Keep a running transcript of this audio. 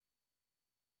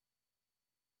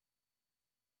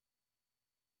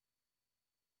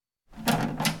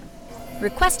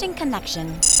Requesting connection.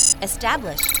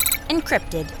 Established.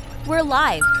 Encrypted. We're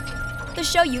live. The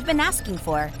show you've been asking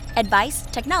for. Advice,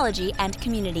 technology, and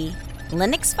community.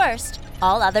 Linux first,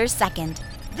 all others second.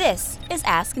 This is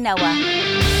Ask Noah.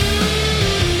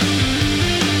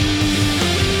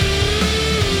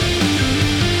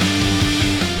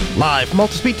 Live from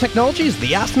Multispeed Technologies,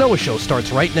 the Ask Noah Show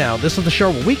starts right now. This is the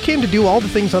show where we came to do all the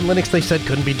things on Linux they said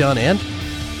couldn't be done and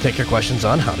take your questions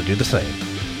on how to do the same.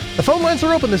 The phone lines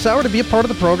are open this hour. To be a part of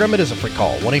the program, it is a free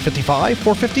call,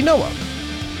 1-855-450-NOAH.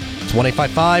 It's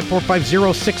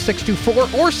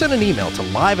 1-855-450-6624, or send an email to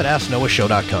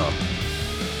live@asknoahshow.com.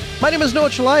 My name is Noah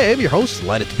Chalai. I'm your host.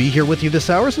 Delighted to be here with you this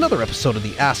hour as another episode of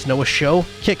the Ask Noah Show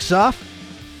kicks off.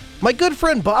 My good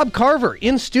friend Bob Carver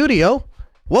in studio.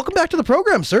 Welcome back to the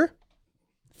program, sir.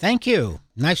 Thank you.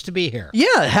 Nice to be here.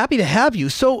 Yeah, happy to have you.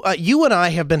 So you and I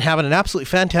have been having an absolutely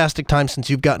fantastic time since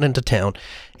you've gotten into town,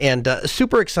 and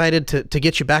super excited to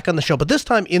get you back on the show, but this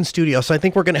time in studio, so I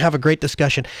think we're going to have a great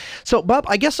discussion. So, Bob,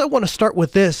 I guess I want to start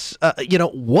with this.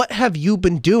 What have you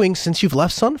been doing since you've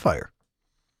left Sunfire?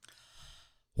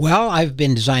 Well, I've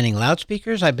been designing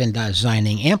loudspeakers. I've been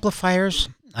designing amplifiers.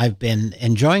 I've been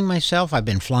enjoying myself. I've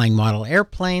been flying model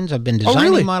airplanes. I've been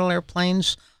designing model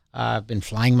airplanes. I've been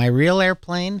flying my real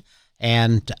airplane,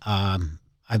 and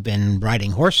I've been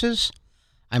riding horses.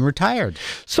 I'm retired.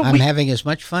 So I'm having as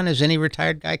much fun as any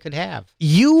retired guy could have.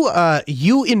 You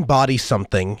embody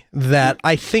something that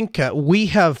I think we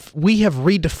have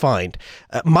redefined.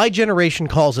 My generation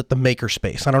calls it the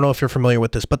makerspace. I don't know if you're familiar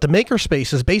with this, but the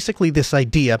makerspace is basically this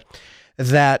idea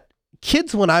that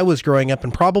kids, when I was growing up,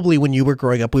 and probably when you were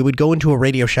growing up, we would go into a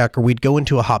Radio Shack or we'd go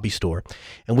into a hobby store,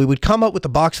 and we would come up with a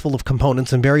box full of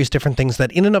components and various different things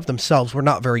that in and of themselves were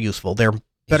not very useful. They're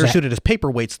better suited as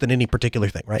paperweights than any particular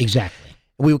thing, right? Exactly.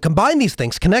 We would combine these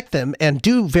things, connect them, and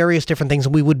do various different things,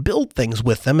 and we would build things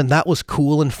with them, and that was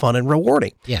cool and fun and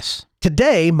rewarding. Yes.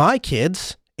 Today, my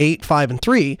kids, 8, 5, and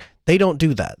 3, they don't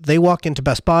do that. They walk into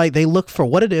Best Buy, they look for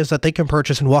what it is that they can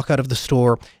purchase and walk out of the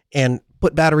store and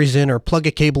put batteries in or plug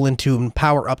a cable into and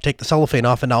power up, take the cellophane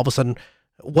off, and all of a sudden,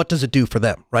 what does it do for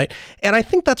them, right? And I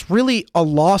think that's really a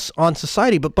loss on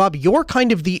society. But Bob, you're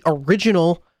kind of the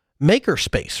original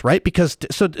makerspace, right? Because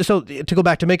so to go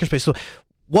back to makerspace, so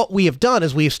what we have done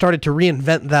is we've started to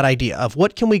reinvent that idea of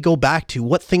what can we go back to,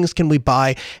 what things can we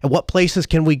buy, and what places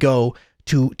can we go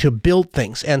to build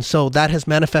things. And so that has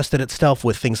manifested itself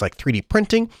with things like 3D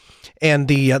printing and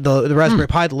the Raspberry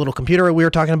Pi, the little computer we were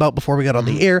talking about before we got on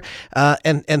the air,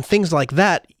 and things like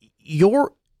that.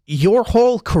 Your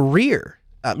whole career,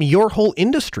 your whole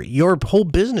industry, your whole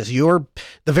business, the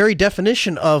very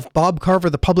definition of Bob Carver,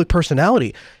 the public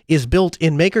personality, is built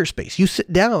in makerspace. You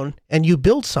sit down and you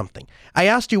build something. I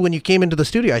asked you when you came into the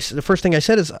studio, the first thing I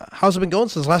said is, how's it been going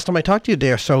since the last time I talked to you a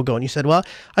day or so ago? And you said, well,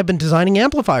 I've been designing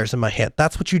amplifiers in my head.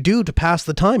 That's what you do to pass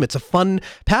the time. It's a fun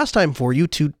pastime for you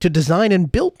to design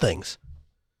and build things.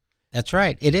 That's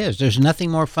right. It is. There's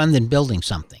nothing more fun than building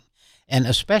something. And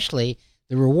especially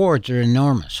the rewards are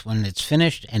enormous when it's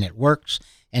finished and it works.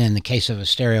 And in the case of a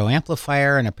stereo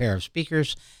amplifier and a pair of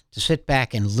speakers, to sit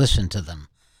back and listen to them,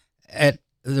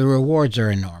 the rewards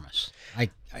are enormous.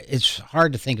 It's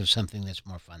hard to think of something that's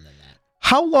more fun than that.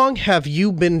 How long have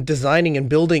you been designing and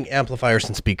building amplifiers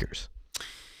and speakers?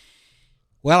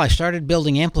 Well, I started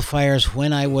building amplifiers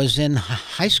when I was in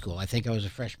high school. I think I was a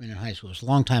freshman in high school. It was a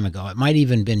long time ago. It might have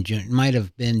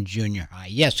been junior high.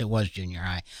 Yes, it was junior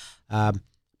high.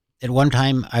 At one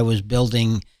time, I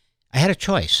had a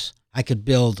choice. I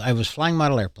was flying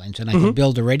model airplanes, and I could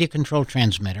build a radio control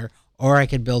transmitter, or I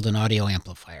could build an audio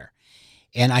amplifier.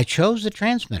 And I chose the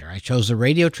transmitter. I chose the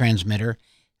radio transmitter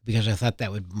because I thought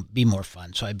that would be more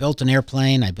fun. So I built an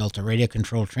airplane, I built a radio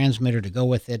control transmitter to go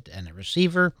with it, and a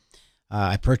receiver.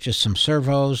 I purchased some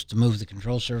servos to move the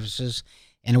control surfaces,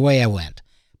 and away I went.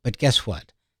 But guess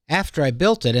what? After I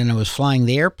built it and I was flying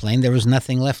the airplane, there was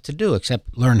nothing left to do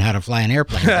except learn how to fly an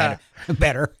airplane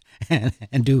better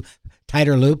and do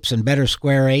tighter loops and better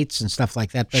square eights and stuff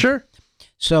like that. But, sure.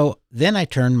 So then I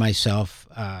turned myself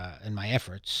and my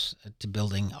efforts to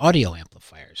building audio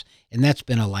amplifiers, and that's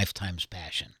been a lifetime's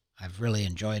passion. I've really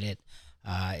enjoyed it.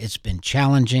 It's been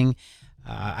challenging.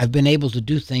 I've been able to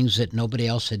do things that nobody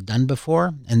else had done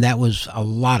before, and that was a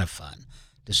lot of fun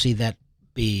to see that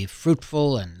be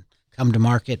fruitful and come to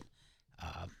market.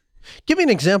 Give me an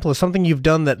example of something you've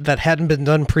done that hadn't been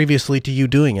done previously to you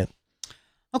doing it.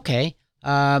 Okay.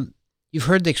 You've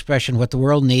heard the expression, what the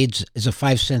world needs is a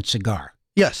 5-cent cigar.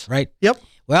 Yes. Right? Yep.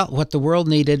 Well, what the world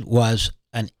needed was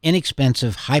an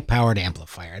inexpensive, high-powered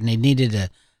amplifier, and they needed a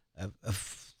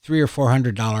 $300 or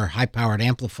 $400 high-powered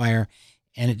amplifier,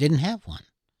 and it didn't have one.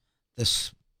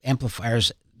 This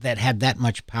amplifiers that had that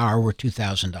much power were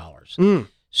 $2,000.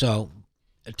 So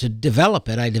to develop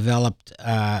it,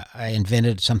 I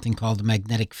invented something called the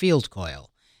magnetic field coil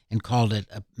and called it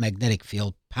a magnetic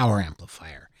field power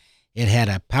amplifier. It had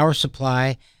a power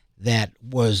supply that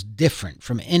was different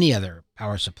from any other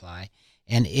power supply,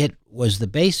 and it was the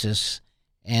basis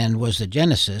and was the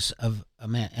genesis of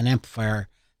an amplifier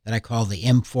that I call the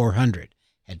M400.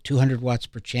 Had 200 watts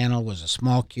per channel, was a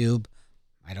small cube.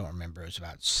 I don't remember. It was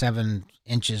about 7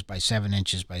 inches by 7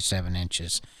 inches by 7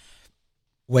 inches.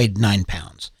 Weighed 9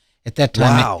 pounds. At that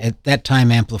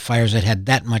time, amplifiers that had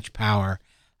that much power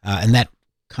and that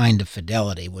kind of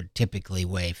fidelity would typically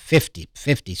weigh 50,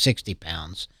 60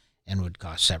 pounds and would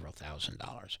cost several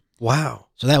 $1,000s. Wow.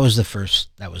 So that was the first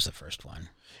one.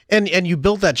 And you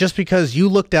built that just because you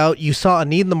looked out, you saw a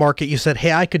need in the market, you said,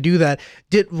 hey, I could do that.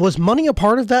 Was money a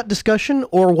part of that discussion,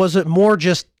 or was it more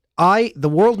just, the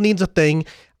world needs a thing,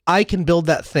 I can build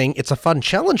that thing. It's a fun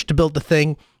challenge to build the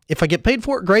thing. If I get paid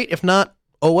for it, great. If not,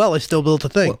 oh well, I still built a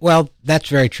thing. Well, that's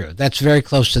very true. That's very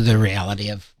close to the reality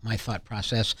of my thought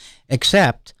process,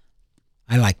 except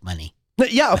I like money.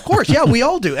 Yeah, of course. Yeah, we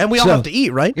all do. And we all have to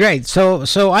eat, right? Right. So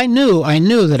I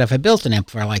knew that if I built an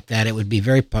amplifier like that, it would be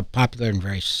very popular and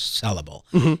very sellable.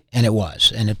 Mm-hmm. And it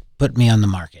was. And it put me on the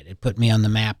market. It put me on the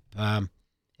map.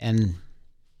 And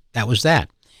that was that.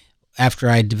 After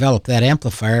I developed that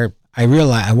amplifier, I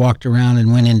realized I walked around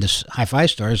and went into hi-fi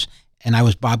stores, and I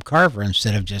was Bob Carver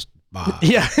instead of just Bob.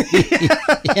 Yeah.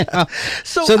 You know?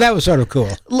 So that was sort of cool.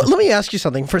 Let me ask you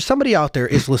something. For somebody out there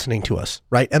is listening to us,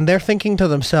 right? And they're thinking to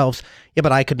themselves, yeah,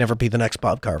 but I could never be the next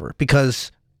Bob Carver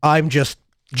because I'm just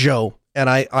Joe and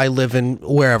I live in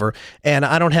wherever and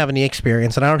I don't have any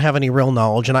experience and I don't have any real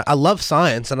knowledge. And I love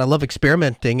science and I love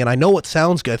experimenting and I know what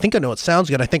sounds good. I think I know what sounds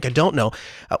good. I think I don't know.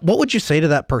 What would you say to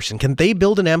that person? Can they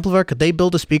build an amplifier? Could they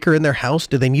build a speaker in their house?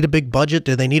 Do they need a big budget?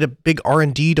 Do they need a big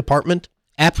R&D department?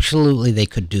 Absolutely, they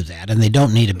could do that, and they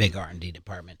don't need a big R&D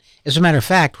department. As a matter of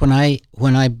fact, when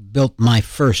I built my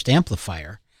first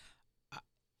amplifier,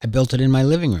 I built it in my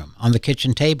living room on the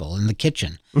kitchen table in the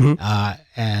kitchen,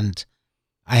 and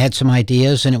I had some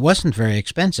ideas, and it wasn't very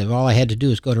expensive. All I had to do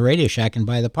was go to Radio Shack and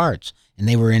buy the parts, and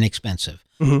they were inexpensive.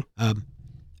 Mm-hmm.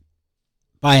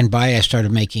 By and by, I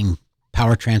started making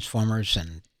power transformers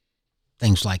and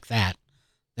things like that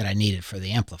I needed for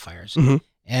the amplifiers. Mm-hmm.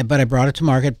 But I brought it to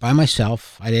market by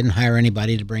myself. I didn't hire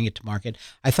anybody to bring it to market.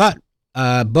 I thought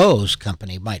Bose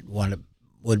Company might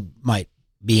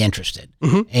be interested.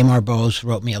 Mm-hmm. Amar Bose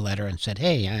wrote me a letter and said,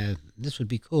 "Hey, this would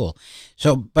be cool."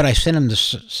 So, but I sent him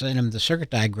the circuit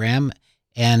diagram,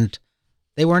 and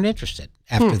they weren't interested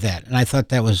after that. And I thought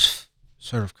that was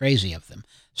sort of crazy of them.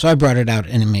 So I brought it out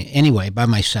anyway by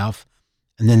myself,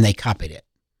 and then they copied it.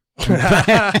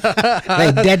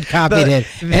 They dead copied it,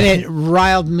 and it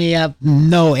riled me up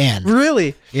no end.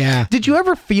 Really? Yeah. Did you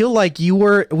ever feel like you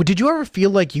were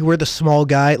the small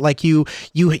guy? Like you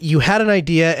had an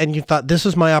idea and you thought, this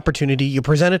is my opportunity. You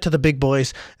present it to the big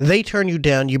boys. They turn you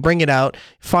down. You bring it out.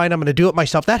 Fine, I'm going to do it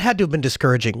myself. That had to have been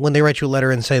discouraging when they write you a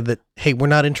letter and say that, hey, we're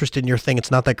not interested in your thing.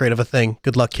 It's not that great of a thing.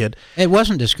 Good luck, kid. It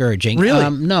wasn't discouraging. Really?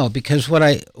 No, because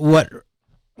the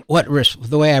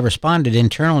way I responded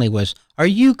internally was, "Are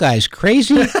you guys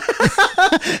crazy?"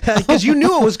 Because you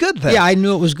knew it was good then. Yeah, I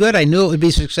knew it was good. I knew it would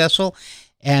be successful.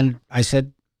 And I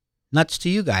said, nuts to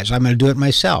you guys. I'm going to do it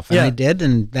myself. And I did,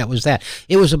 and that was that.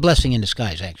 It was a blessing in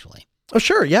disguise, actually. Oh,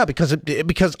 sure, yeah,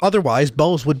 because otherwise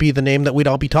Bose would be the name that we'd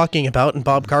all be talking about, and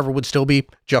Bob Carver would still be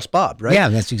just Bob, right? Yeah,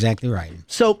 that's exactly right.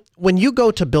 So when you go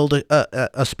to build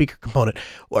a speaker component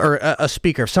or a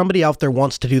speaker, if somebody out there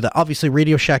wants to do that, obviously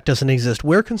Radio Shack doesn't exist.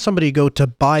 Where can somebody go to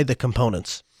buy the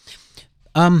components?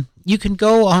 You can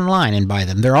go online and buy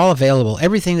them. They're all available.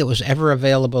 Everything that was ever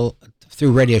available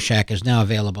through Radio Shack is now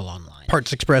available online.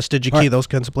 Parts Express, DigiKey, those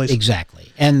kinds of places.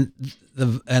 Exactly, and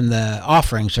the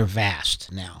offerings are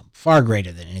vast now. Far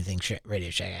greater than anything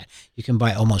Radio Shack had. You can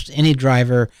buy almost any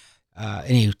driver,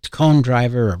 any cone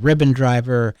driver, a ribbon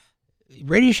driver.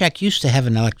 Radio Shack used to have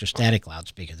an electrostatic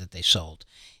loudspeaker that they sold,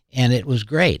 and it was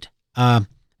great.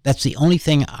 That's the only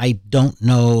thing I don't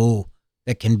know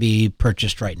that can be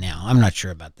purchased right now. I'm not sure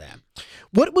about that.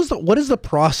 What is the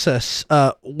process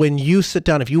when you sit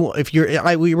down?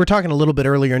 We were talking a little bit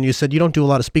earlier, and you said you don't do a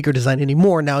lot of speaker design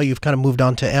anymore. Now you've kind of moved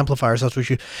on to amplifiers. That's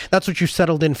what you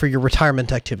settled in for your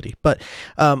retirement activity. But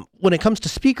when it comes to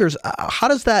speakers, how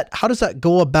do you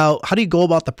go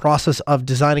about the process of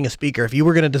designing a speaker? If you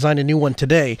were going to design a new one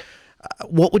today,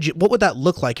 what would that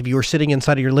look like if you were sitting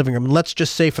inside of your living room? And let's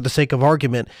just say, for the sake of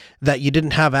argument, that you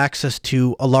didn't have access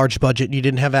to a large budget, you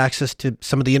didn't have access to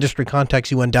some of the industry contacts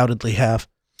you undoubtedly have.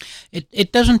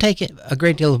 It doesn't take a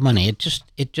great deal of money. It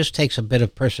just takes a bit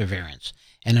of perseverance.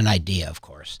 and an idea, of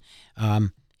course.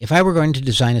 If I were going to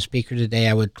design a speaker today,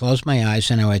 I would close my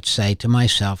eyes and I would say to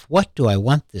myself, what do I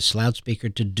want this loudspeaker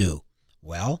to do?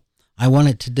 Well, I want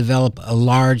it to develop a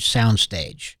large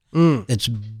soundstage that's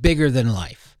bigger than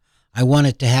life. I want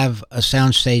it to have a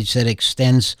soundstage that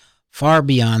extends far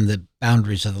beyond the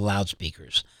boundaries of the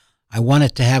loudspeakers. I want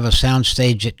it to have a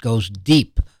soundstage that goes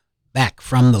deep back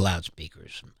from the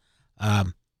loudspeakers.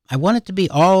 I want it to be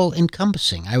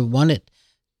all-encompassing. I want it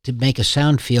to make a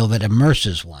sound feel that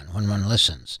immerses one when one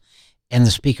listens. And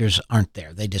the speakers aren't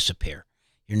there. They disappear.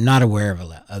 You're not aware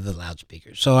of the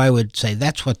loudspeakers. So I would say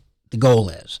that's what the goal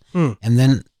is. And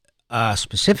then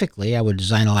specifically, I would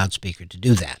design a loudspeaker to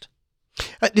do that.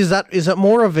 Is that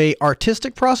more of a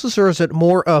artistic process, or is it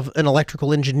more of an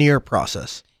electrical engineer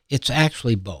process? It's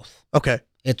actually both. Okay.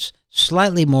 It's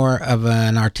slightly more of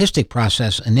an artistic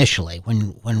process initially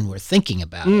when we're thinking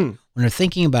about it. When we're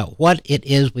thinking about what it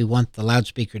is we want the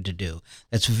loudspeaker to do.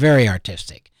 That's very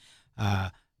artistic.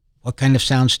 What kind of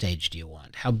soundstage do you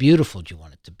want? How beautiful do you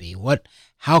want it to be?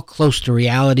 How close to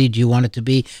reality do you want it to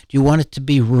be? Do you want it to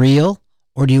be real,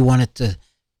 or do you want it to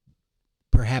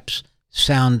perhaps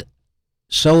sound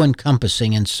so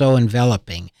encompassing and so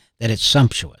enveloping that it's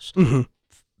sumptuous,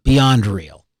 beyond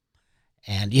real?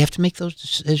 And you have to make those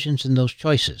decisions and those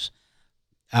choices.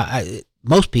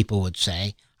 Most people would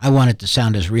say, I want it to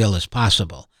sound as real as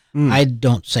possible. I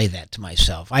don't say that to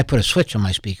myself. I put a switch on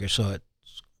my speaker so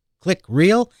it's click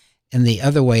real, and the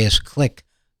other way is click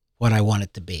what I want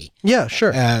it to be. Yeah,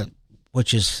 sure.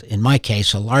 Which is, in my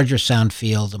case, a larger sound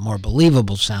field, a more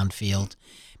believable sound field,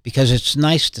 because it's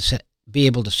nice to be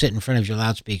able to sit in front of your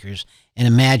loudspeakers and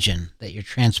imagine that you're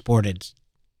transported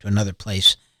to another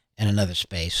place and another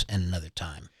space and another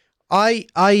time.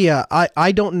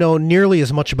 I don't know nearly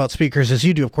as much about speakers as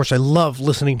you do. Of course, I love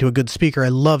listening to a good speaker. I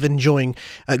love enjoying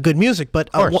good music. But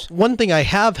one thing I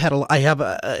have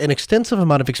an extensive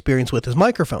amount of experience with is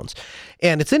microphones.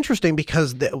 And it's interesting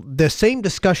because the same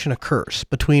discussion occurs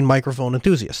between microphone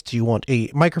enthusiasts. You want a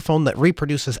microphone that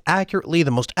reproduces accurately,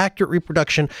 the most accurate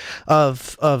reproduction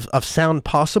of sound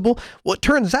possible. Well, it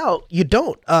turns out you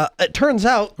don't. It turns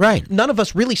out none of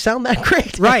us really sound that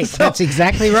great. Right. So, that's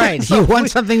exactly right. You want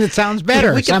something that sounds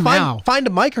better we can somehow. Find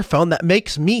a microphone that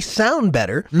makes me sound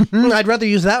better. I'd rather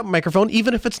use that microphone,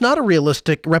 even if it's not a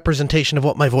realistic representation of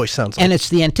what my voice sounds like. And it's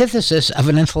the antithesis of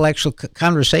an intellectual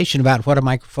conversation about what a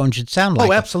microphone should sound like.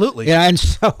 Oh, absolutely. Yeah, and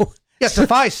so... Yeah, it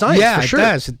defies science, for sure.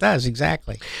 Yeah, it does,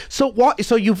 exactly. So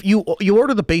you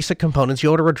order the basic components, you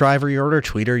order a driver, you order a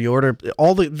tweeter, you order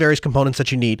all the various components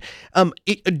that you need.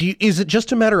 Is it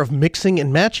just a matter of mixing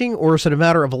and matching, or is it a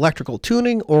matter of electrical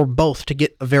tuning, or both to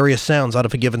get various sounds out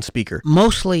of a given speaker?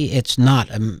 Mostly it's not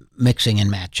a mixing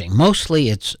and matching. Mostly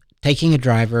it's taking a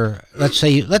driver, let's say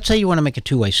you want to make a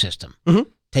two-way system.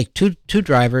 Take two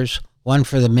drivers, one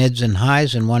for the mids and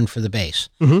highs and one for the bass.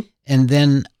 And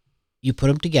then you put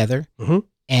them together,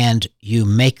 and you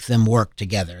make them work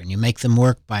together. And you make them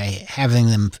work by having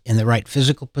them in the right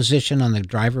physical position on the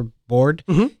driver board.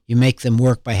 You make them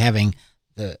work by having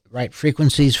the right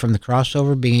frequencies from the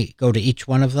crossover go to each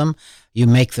one of them. You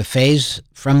make the phase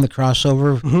from the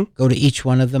crossover go to each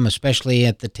one of them, especially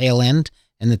at the tail end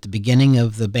and at the beginning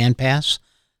of the bandpass,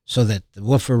 so that the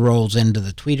woofer rolls into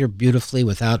the tweeter beautifully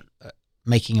without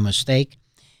making a mistake.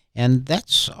 And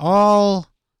that's all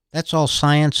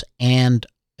science, and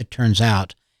it turns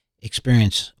out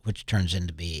experience, which turns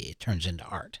into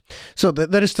art. So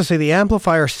that is to say, the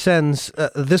amplifier sends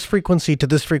this frequency to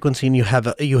this frequency, and you have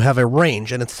a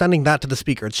range, and it's sending that to the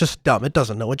speaker. It's just dumb. It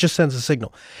doesn't know. It just sends a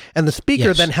signal. And the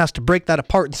speaker then has to break that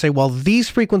apart and say, well, these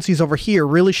frequencies over here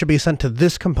really should be sent to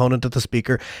this component of the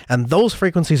speaker, and those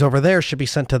frequencies over there should be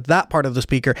sent to that part of the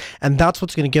speaker, and that's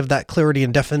what's going to give that clarity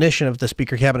and definition of the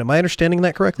speaker cabinet. Am I understanding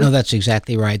that correctly? No, that's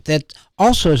exactly right. That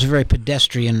also is a very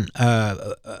pedestrian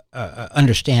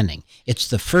understanding. It's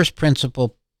the first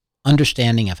principle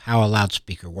understanding of how a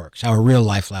loudspeaker works, how a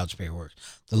real-life loudspeaker works.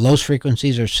 The low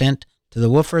frequencies are sent to the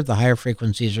woofer, the higher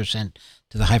frequencies are sent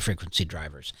to the high-frequency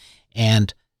drivers.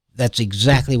 And that's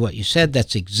exactly what you said.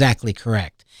 That's exactly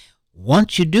correct.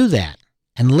 Once you do that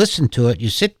and listen to it, you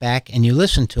sit back and you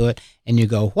listen to it and you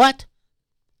go, what?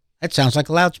 That sounds like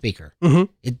a loudspeaker.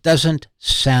 It doesn't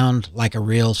sound like a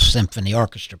real symphony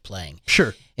orchestra playing.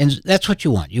 Sure. And that's what you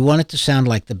want. You want it to sound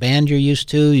like the band you're used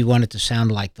to. You want it to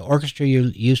sound like the orchestra you're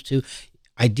used to.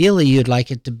 Ideally, you'd like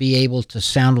it to be able to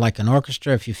sound like an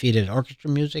orchestra if you feed it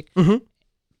orchestra music.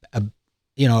 A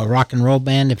rock and roll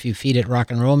band if you feed it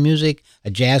rock and roll music. A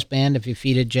jazz band if you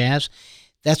feed it jazz.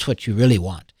 That's what you really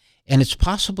want. And it's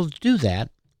possible to do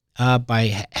that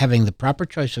by having the proper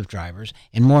choice of drivers,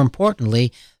 and more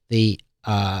importantly, the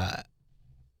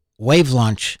wave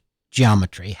launch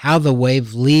geometry, how the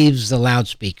wave leaves the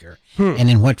loudspeaker and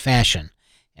in what fashion.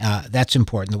 That's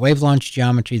important. The wave launch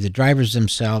geometry, the drivers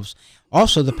themselves,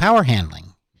 also the power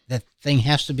handling. That thing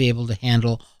has to be able to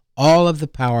handle all of the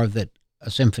power that a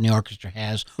symphony orchestra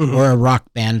has or a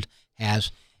rock band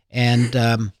has.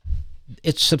 And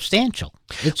it's substantial.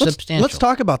 Let's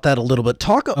talk about that a little bit.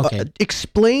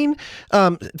 Explain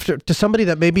to somebody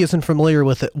that maybe isn't familiar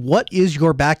with it, what is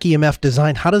your back EMF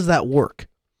design? How does that work?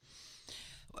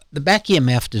 The back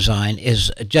EMF design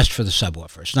is just for the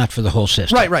subwoofer. It's not for the whole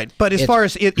system. Right. But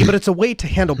but it's a way to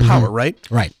handle power, right?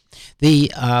 Right.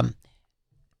 The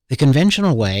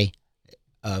conventional way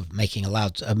of making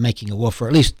a woofer,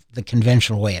 at least the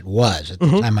conventional way it was at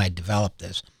the time I developed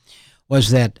this,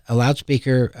 was that a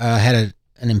loudspeaker had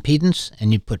an impedance,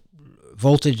 and you put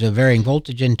voltage, a varying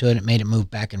voltage into it. It made it move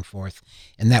back and forth,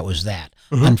 and that was that.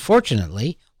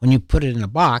 Unfortunately, when you put it in a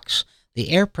box, the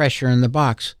air pressure in the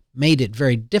box made it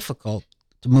very difficult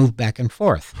to move back and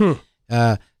forth.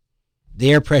 The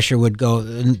air pressure would go,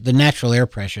 the natural air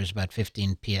pressure is about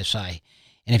 15 psi.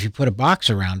 And if you put a box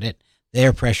around it, the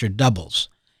air pressure doubles.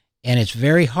 And it's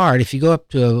very hard. If you go up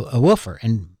to a woofer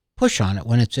and push on it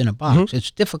when it's in a box,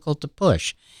 it's difficult to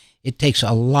push. It takes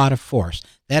a lot of force.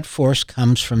 That force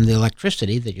comes from the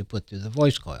electricity that you put through the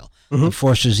voice coil. The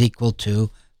force is equal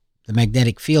to the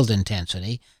magnetic field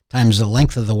intensity times the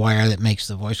length of the wire that makes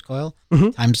the voice coil,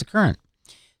 times the current.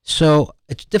 So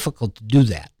it's difficult to do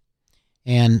that.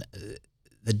 And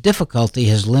the difficulty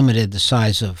has limited the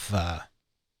size of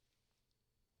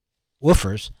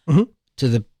woofers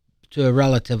to a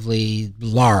relatively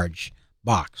large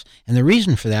box. And the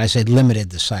reason for that, I said limited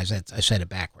the size, I said it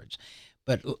backwards.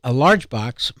 But a large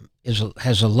box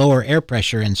has a lower air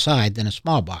pressure inside than a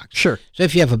small box. Sure. So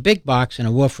if you have a big box and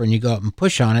a woofer and you go up and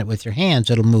push on it with your hands,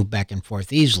 it'll move back and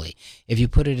forth easily. If you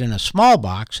put it in a small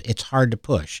box, it's hard to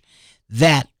push.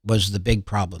 That was the big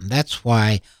problem. That's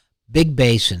why big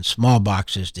bass in small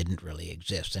boxes didn't really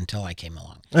exist until I came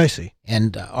along. I see.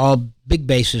 And all big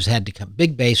bass had to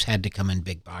come in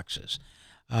big boxes.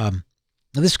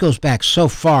 Now, this goes back so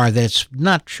far that it's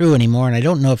not true anymore, and I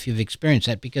don't know if you've experienced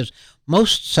that, because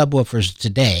most subwoofers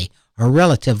today are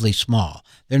relatively small.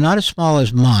 They're not as small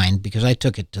as mine, because I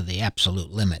took it to the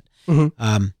absolute limit.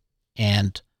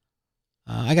 And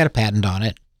I got a patent on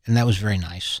it, and that was very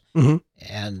nice.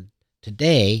 And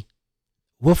today,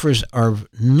 woofers are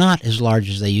not as large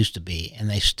as they used to be, and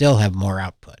they still have more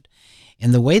output.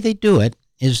 And the way they do it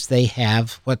is they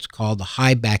have what's called a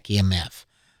high back EMF.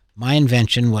 My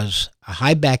invention was a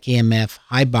high back EMF,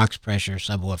 high box pressure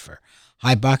subwoofer.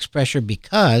 High box pressure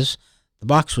because the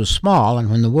box was small,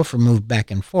 and when the woofer moved back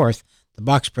and forth, the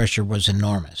box pressure was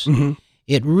enormous.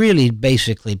 It really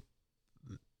basically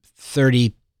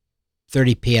 30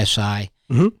 psi.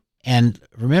 And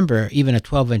remember, even a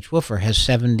 12-inch woofer has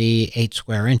 78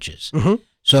 square inches.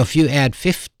 So if you add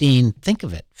 15, think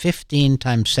of it, 15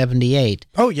 times 78.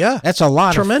 Oh, yeah. That's a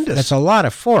lot. Tremendous. That's a lot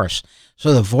of force.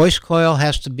 So the voice coil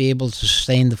has to be able to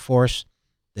sustain the force.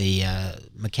 The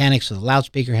mechanics of the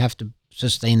loudspeaker have to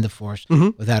sustain the force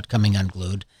without coming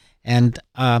unglued, and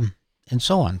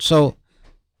so on. So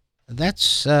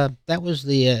that was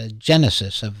the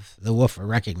genesis of the woofer,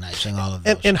 recognizing all of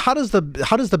those. And how does the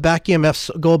back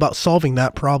EMF go about solving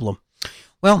that problem?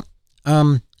 Well,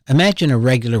 imagine a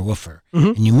regular woofer,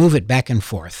 and you move it back and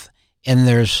forth, and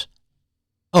there's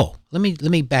let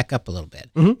me back up a little bit.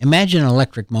 Imagine an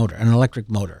electric motor,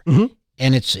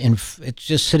 and it's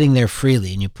just sitting there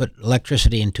freely, and you put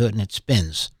electricity into it, and it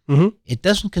spins. It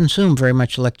doesn't consume very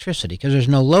much electricity because there's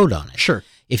no load on it. Sure.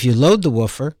 If you load the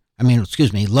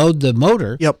load the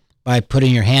motor by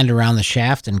putting your hand around the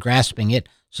shaft and grasping it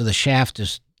so the shaft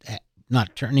is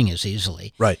not turning as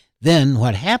easily. Right. Then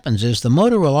what happens is the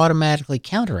motor will automatically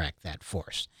counteract that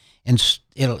force, and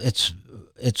its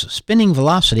spinning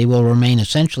velocity will remain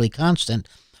essentially constant,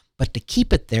 but to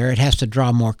keep it there, it has to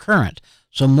draw more current,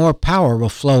 so more power will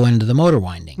flow into the motor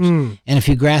windings. And if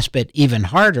you grasp it even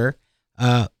harder,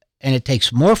 and it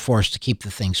takes more force to keep the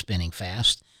thing spinning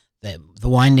fast, the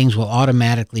windings will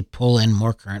automatically pull in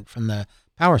more current from the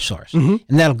power source. And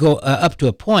that'll go up to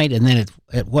a point, and then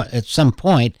at some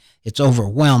point, it's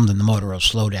overwhelmed, and the motor will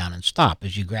slow down and stop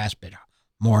as you grasp it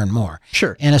more and more.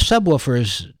 Sure. And a subwoofer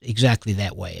is exactly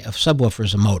that way. A subwoofer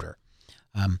is a motor.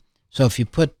 So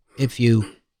if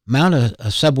you mount a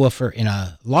subwoofer in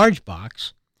a large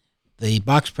box, the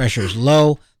box pressure is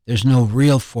low. There's no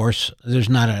real force. There's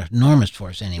not an enormous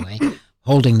force anyway,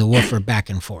 holding the woofer back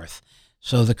and forth.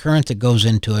 So the current that goes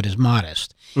into it is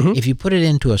modest. If you put it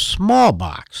into a small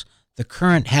box, the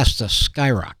current has to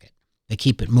skyrocket to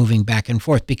keep it moving back and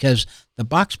forth because the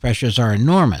box pressures are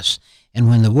enormous. and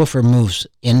when the woofer moves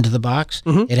into the box,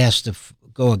 Mhm. it has to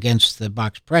go against the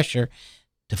box pressure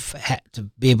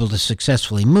to be able to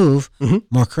successfully move. Mhm.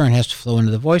 More current has to flow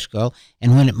into the voice coil,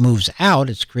 and when it moves out,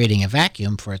 it's creating a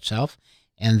vacuum for itself,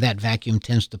 and that vacuum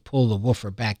tends to pull the woofer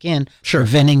back in, Sure.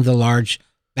 preventing the large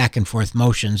back and forth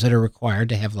motions that are required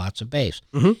to have lots of bass.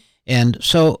 Mhm. And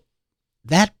so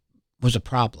that was a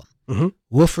problem. Mhm.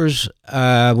 Woofers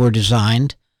were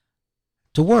designed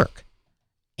to work,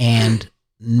 and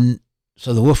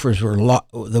so the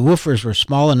woofers were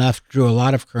small enough, drew a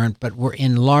lot of current, but were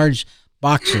in large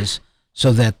boxes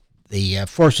so that the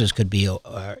forces could be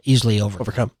easily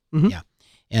overcome. Mhm. Yeah,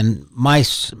 and my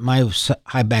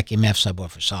high back EMF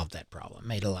subwoofer solved that problem.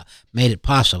 Made it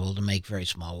possible to make very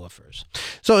small woofers.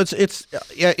 So it's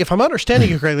yeah, if I'm understanding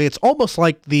you correctly, it's almost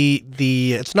like the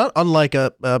it's not unlike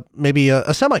maybe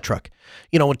a semi truck.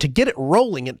 You know, to get it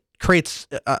rolling, it creates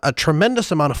a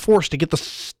tremendous amount of force to get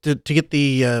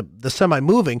the semi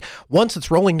moving. Once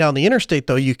it's rolling down the interstate,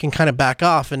 though, you can kind of back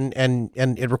off, and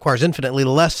it requires infinitely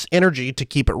less energy to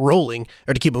keep it rolling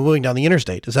or to keep it moving down the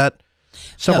interstate. Is that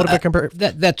somewhat of a compare?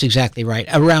 That's exactly right.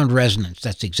 Around resonance,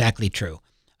 that's exactly true.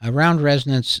 Around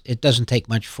resonance, it doesn't take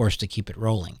much force to keep it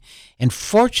rolling. And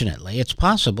fortunately, it's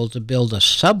possible to build a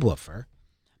subwoofer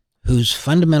whose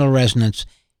fundamental resonance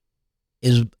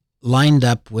is lined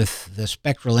up with the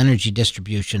spectral energy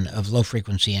distribution of low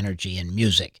frequency energy in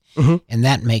music. Mhm. And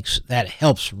that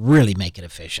helps really make it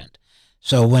efficient.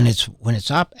 So when it's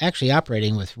actually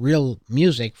operating with real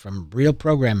music from real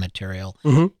program material,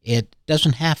 Mhm. it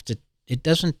doesn't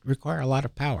require a lot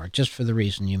of power, just for the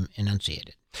reason you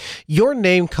enunciated. Your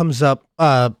name comes up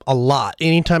a lot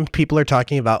anytime people are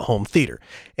talking about home theater,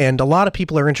 and a lot of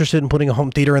people are interested in putting a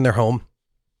home theater in their home.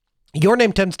 Your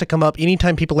name tends to come up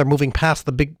anytime people are moving past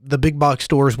the big box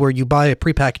stores where you buy a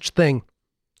prepackaged thing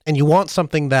and you want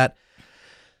something that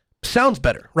sounds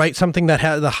better, right? Something that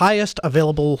has the highest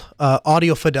available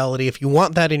audio fidelity. If you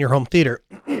want that in your home theater,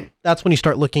 that's when you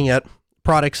start looking at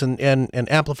products and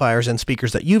amplifiers and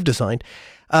speakers that you've designed.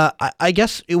 I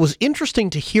guess it was interesting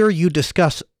to hear you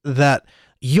discuss that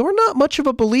you're not much of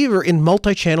a believer in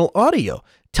multi-channel audio.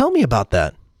 Tell me about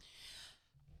that.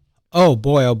 Oh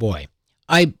boy.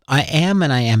 I am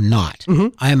and I am not.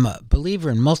 Mhm. I'm a believer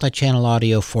in multi-channel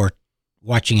audio for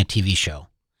watching a TV show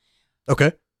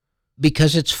Okay.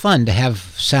 because it's fun to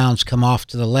have sounds come off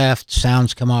to the left,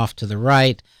 sounds come off to the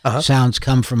right, Uh-huh. sounds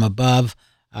come from above,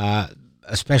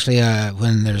 especially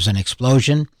when there's an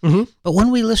explosion. Mhm. But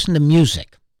when we listen to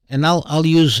music, and I'll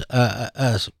use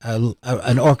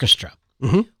an orchestra.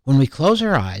 Mhm. When we close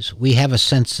our eyes, we have a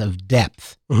sense of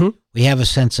depth. Mhm. We have a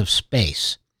sense of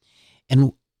space.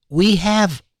 And we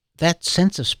have that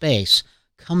sense of space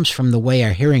comes from the way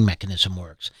our hearing mechanism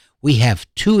works. We have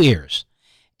two ears,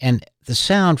 and the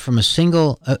sound from a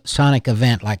single sonic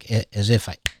event, like as if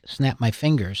I snap my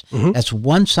fingers, Mhm. that's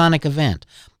one sonic event.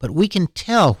 But we can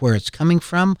tell where it's coming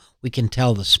from. We can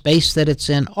tell the space that it's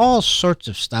in, all sorts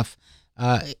of stuff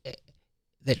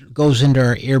that goes into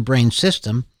our ear-brain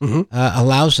system Mhm.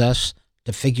 allows us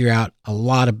to figure out a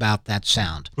lot about that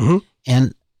sound. Mhm.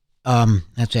 And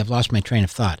actually, I've lost my train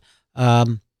of thought.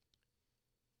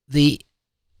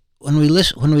 When we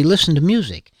listen to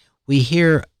music, we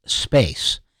hear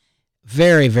space.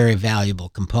 Very, very valuable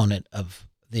component of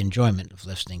the enjoyment of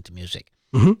listening to music.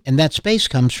 Mhm. And that space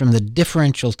comes from the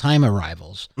differential time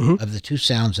arrivals Mhm. of the two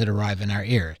sounds that arrive in our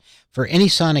ear. For any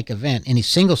sonic event, any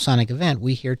single sonic event,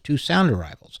 we hear two sound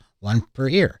arrivals, one per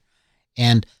ear.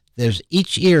 And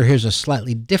each ear hears a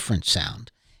slightly different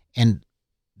sound. And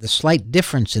the slight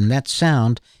difference in that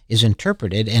sound is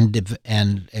interpreted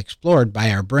and explored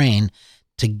by our brain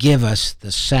to give us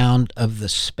the sound of the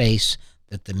space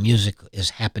that the music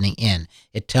is happening in.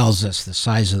 It tells us the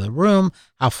size of the room,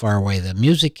 how far away the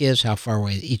music is, how far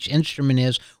away each instrument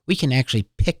is. We can actually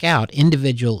pick out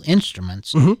individual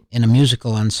instruments Mhm. in a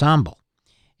musical ensemble.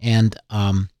 And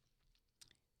have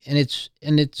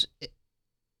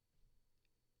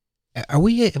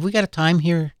we got a time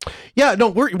here? Yeah, no,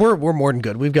 we're more than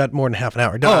good. We've got more than half an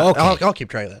hour. Oh, okay. I'll keep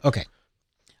track of that. Okay.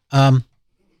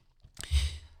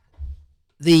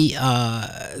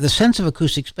 The sense of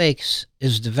acoustic space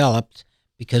is developed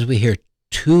because we hear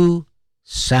two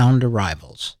sound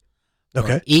arrivals.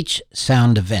 Okay. For each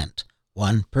sound event,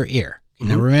 one per ear.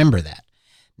 Now remember that.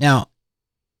 Now,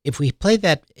 if we play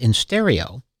that in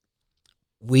stereo,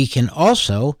 we can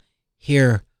also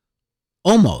hear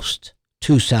almost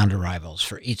two sound arrivals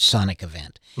for each sonic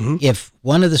event. Mhm. If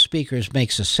one of the speakers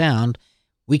makes a sound,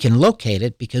 we can locate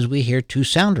it because we hear two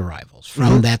sound arrivals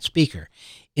from that speaker.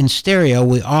 In stereo,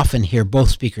 we often hear both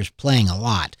speakers playing a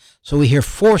lot, So we hear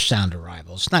 4 sound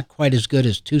arrivals. It's not quite as good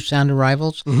as 2 sound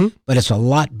arrivals, but it's a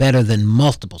lot better than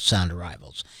multiple sound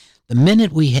arrivals. The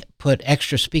minute we put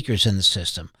extra speakers in the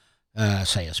system,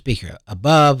 say a speaker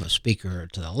above, a speaker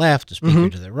to the left, a speaker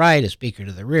to the right, a speaker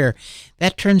to the rear,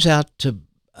 that turns out to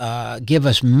give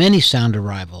us many sound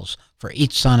arrivals for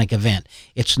each sonic event.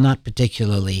 It's not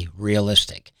particularly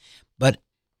realistic, but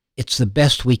it's the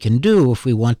best we can do if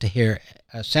we want to hear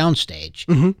a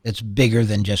soundstage that's bigger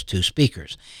than just 2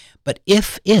 speakers. But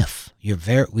if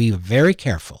we are very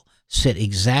careful, sit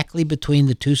exactly between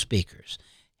the 2 speakers,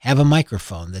 have a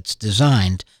microphone that's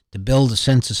designed to build a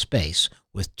sense of space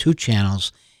with 2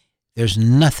 channels, there's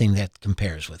nothing that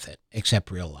compares with it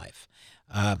except real life.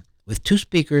 With 2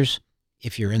 speakers,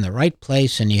 if you're in the right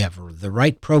place and you have the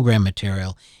right program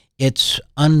material, it's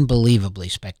unbelievably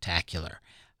spectacular.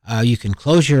 You can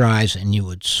close your eyes and you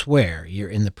would swear you're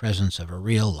in the presence of a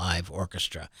real live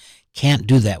orchestra. Can't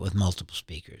do that with multiple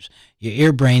speakers. Your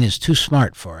ear brain is too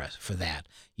smart for that.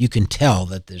 You can tell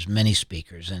that there's many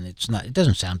speakers, and it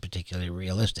doesn't sound particularly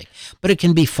realistic, but it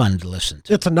can be fun to listen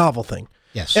to. It's a novel thing.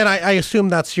 Yes. And I assume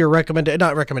that's your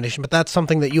not recommendation, but that's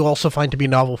something that you also find to be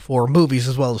novel for movies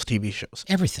as well as TV shows.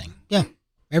 Everything. Yeah.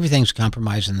 Everything's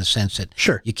compromised in the sense that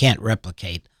Sure. you can't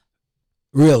replicate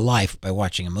real life by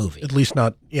watching a movie. At least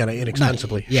not,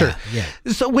 inexpensively. Yeah, Sure.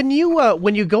 yeah. So when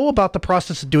you go about the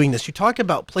process of doing this, you talk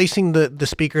about placing the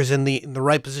speakers in the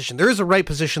right position. There is a right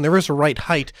position. There is a right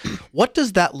height. What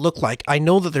does that look like? I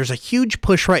know that there's a huge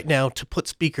push right now to put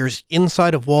speakers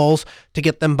inside of walls to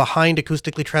get them behind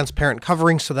acoustically transparent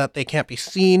covering so that they can't be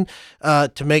seen,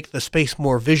 to make the space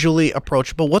more visually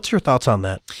approachable. What's your thoughts on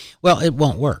that? Well, it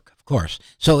won't work, of course.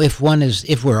 So if we're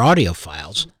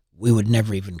audiophiles, we would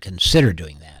never even consider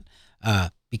doing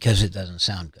that because it doesn't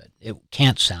sound good. It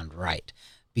can't sound right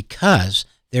because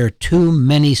there are too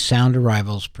many sound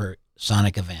arrivals per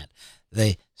sonic event.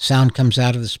 The sound comes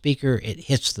out of the speaker, it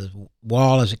hits the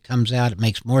wall as it comes out, it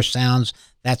makes more sounds,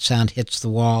 that sound hits the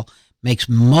wall, makes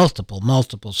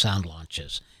multiple sound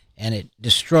launches, and it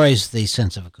destroys the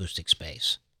sense of acoustic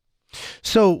space.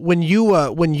 So when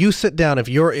you sit down,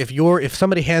 if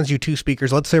somebody hands you 2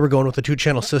 speakers, let's say we're going with a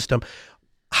 2-channel system,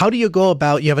 how do you go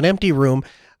about, you have an empty room,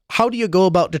 how do you go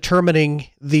about determining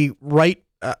the right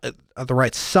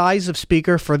size of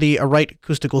speaker for the right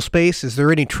acoustical space? Is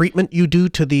there any treatment you do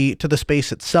to the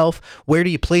space itself? Where do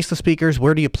you place the speakers?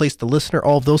 Where do you place the listener?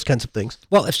 All of those kinds of things.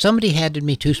 Well, if somebody handed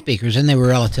me 2 speakers and they were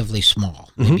relatively small,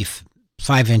 maybe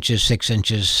 5 inches, 6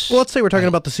 inches. Well, let's say we're talking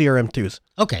about the CRM2s.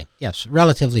 Okay, yes,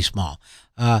 relatively small.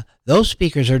 Those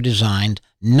speakers are designed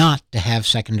not to have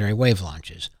secondary wave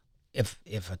launches. If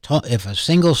a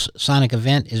single sonic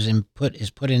event is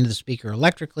put into the speaker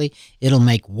electrically, it'll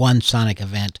make one sonic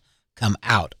event come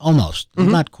out, almost,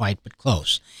 not quite, but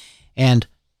close. And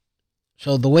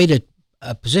so the way to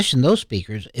position those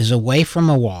speakers is away from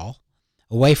a wall,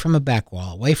 away from a back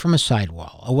wall, away from a side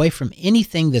wall, away from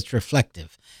anything that's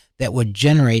reflective that would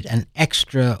generate an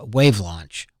extra wave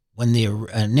launch when the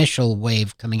initial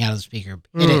wave coming out of the speaker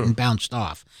hit it and bounced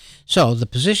off. So the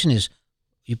position is,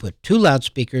 you put 2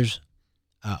 loudspeakers,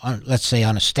 let's say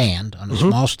on a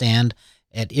small stand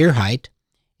at ear height,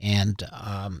 and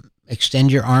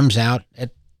extend your arms out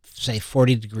at, say,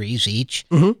 40 degrees each,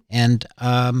 and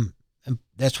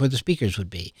that's where the speakers would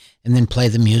be. And then play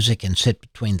the music and sit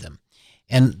between them.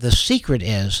 And the secret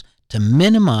is to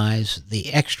minimize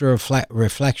the extra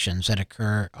reflections that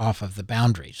occur off of the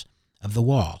boundaries of the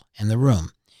wall and the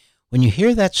room. When you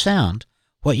hear that sound,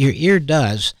 what your ear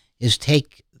does is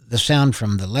take the sound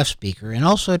from the left speaker, and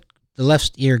also the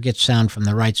left ear gets sound from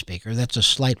the right speaker. That's a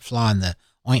slight flaw in the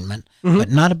ointment, but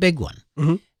not a big one,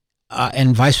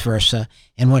 and vice versa.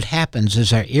 And what happens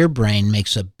is our ear brain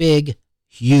makes a big,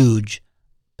 huge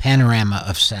panorama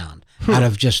of sound out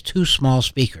of just 2 small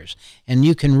speakers. And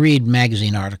you can read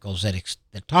magazine articles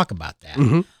that talk about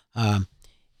that.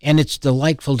 And it's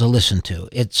delightful to listen to.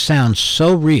 It sounds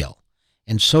so real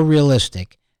and so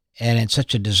realistic, and it's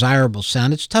such a desirable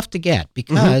sound. It's tough to get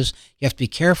because you have to be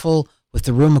careful with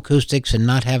the room acoustics and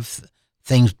not have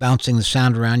things bouncing the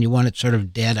sound around. You want it sort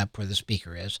of dead up where the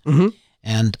speaker is.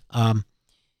 And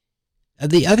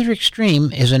the other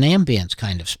extreme is an ambience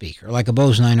kind of speaker, like a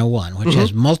Bose 901, which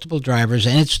has multiple drivers,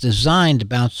 and it's designed to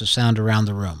bounce the sound around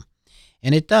the room.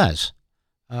 And it does.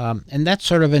 And that's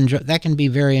sort of that can be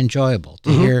very enjoyable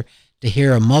to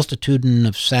hear a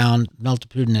multitudinous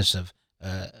of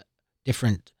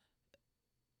different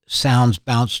sounds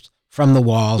bounced from the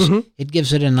walls. It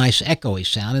gives it a nice echoey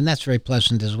sound, and that's very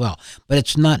pleasant as well. But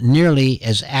it's not nearly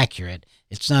as accurate.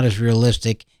 It's not as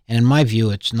realistic, and in my view,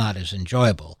 it's not as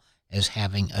enjoyable as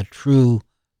having a true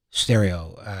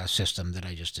stereo system that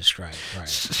I just described. Right.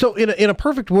 So in a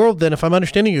perfect world, then, if I'm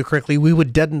understanding you correctly, we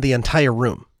would deaden the entire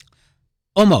room.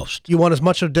 Almost. You want as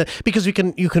much of because you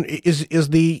can is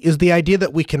the idea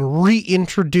that we can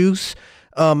reintroduce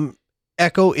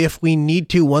echo if we need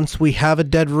to once we have a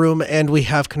dead room and we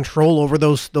have control over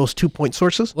those 2-point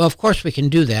sources? Well, of course we can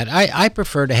do that. I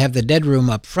prefer to have the dead room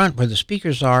up front where the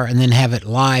speakers are and then have it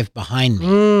live behind me.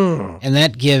 And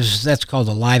that's called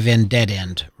a live end, dead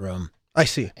end room. I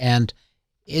see. And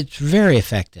it's very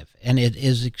effective, and it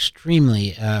is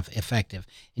extremely effective.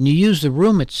 And you use the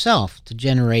room itself to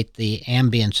generate the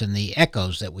ambience and the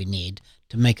echoes that we need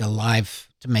to make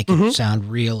it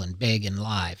sound real and big and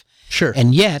live. Sure.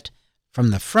 And yet,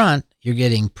 from the front, you're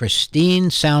getting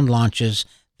pristine sound launches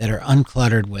that are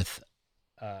uncluttered with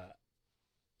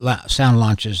sound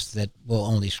launches that will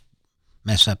only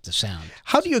mess up the sound.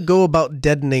 How do you go about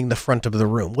deadening the front of the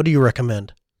room? What do you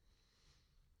recommend?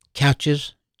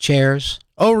 Couches, chairs.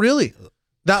 Oh, really?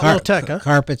 That low tech, huh?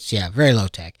 Carpets, yeah, very low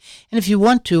tech. And if you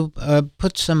want to,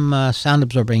 put some sound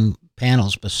absorbing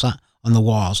panels on the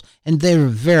walls, and they're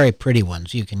very pretty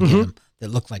ones. You can get them that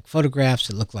look like photographs,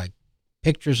 that look like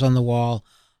pictures on the wall,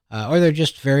 or they're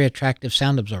just very attractive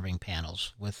sound absorbing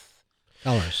panels with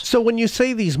colors. So when you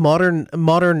say these modern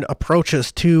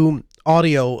approaches to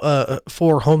audio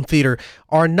for home theater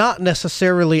are not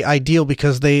necessarily ideal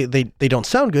because they don't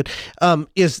sound good,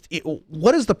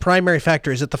 what is the primary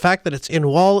factor? Is it the fact that it's in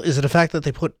wall? Is it a fact that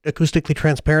they put acoustically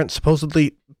transparent,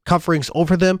 supposedly coverings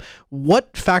over them?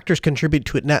 What factors contribute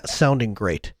to it not sounding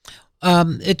great?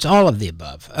 It's all of the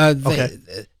above. Okay.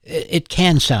 It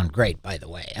can sound great, by the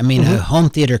way. I mean, a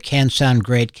home theater can sound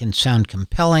great, can sound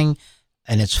compelling,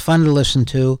 and it's fun to listen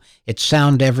to. It's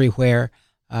sound everywhere.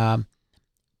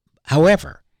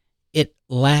 However, it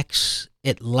lacks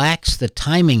the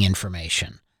timing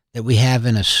information that we have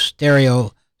in a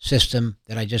stereo system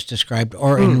that I just described,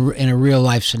 or in a real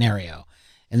life scenario,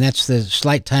 and that's the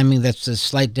slight timing. That's the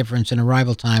slight difference in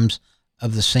arrival times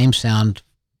of the same sound,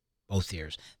 both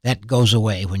ears. That goes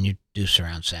away when you do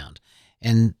surround sound,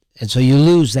 and so you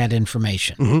lose that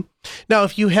information. Now,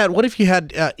 what if you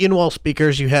had in-wall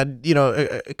speakers? You had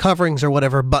coverings or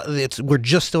whatever, but we're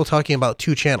just still talking about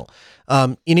 2-channel.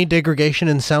 Any degradation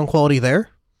in sound quality there?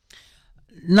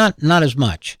 Not as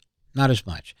much. Not as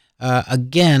much.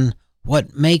 Again,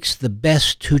 what makes the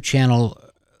best 2-channel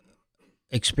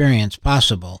experience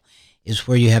possible is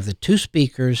where you have the 2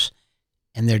 speakers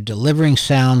and they're delivering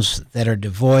sounds that are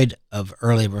devoid of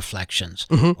early reflections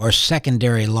or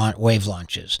secondary wave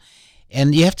launches.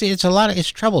 And you have to, it's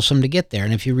troublesome to get there.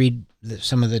 And if you read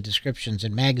some of the descriptions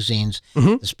in magazines,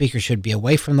 the speaker should be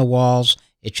away from the walls.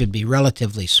 It should be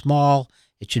relatively small.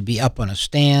 It should be up on a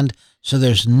stand. So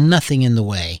there's nothing in the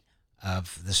way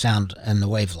of the sound and the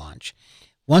wave launch.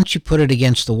 Once you put it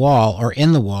against the wall or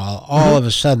in the wall, all of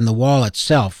a sudden the wall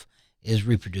itself is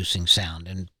reproducing sound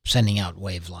and sending out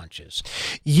wave launches.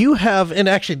 You have, and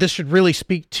actually this should really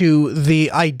speak to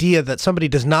the idea that somebody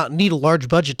does not need a large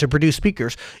budget to produce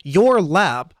speakers. Your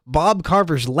lab, Bob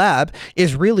Carver's lab,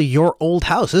 is really your old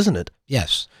house, isn't it?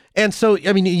 Yes. And so,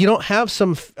 I mean, you don't have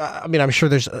some, I'm sure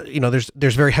there's,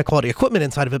 there's very high quality equipment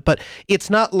inside of it, but it's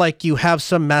not like you have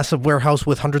some massive warehouse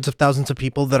with hundreds of thousands of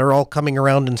people that are all coming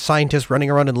around and scientists running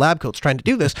around in lab coats trying to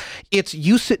do this. It's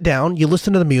you sit down, you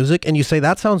listen to the music, and you say,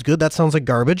 that sounds good, that sounds like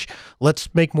garbage. Let's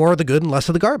make more of the good and less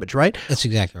of the garbage, right? That's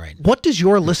exactly right. What does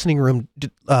your listening room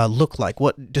look like?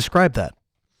 Describe that?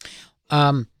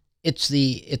 It's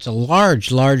a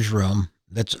large room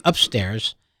that's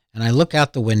upstairs. And I look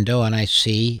out the window and I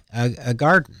see a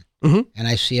garden, and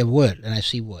I see a wood, and I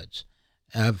see woods.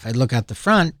 If I look out the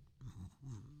front,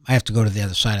 I have to go to the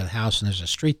other side of the house, and there's a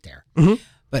street there.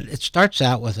 But it starts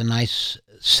out with a nice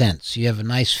sense. You have a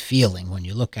nice feeling when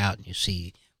you look out and you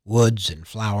see woods and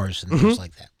flowers and things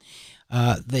like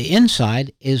that. The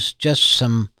inside is just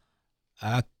some.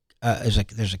 There's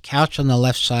a couch on the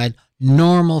left side,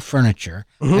 normal furniture.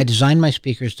 I designed my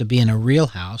speakers to be in a real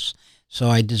house. So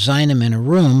I design them in a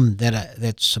room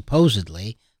that's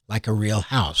supposedly like a real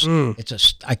house.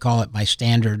 I call it my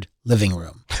standard living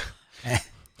room.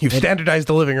 You've standardized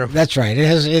the living room. That's right. It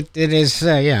has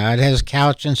a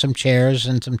couch and some chairs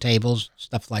and some tables,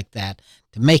 stuff like that,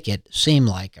 to make it seem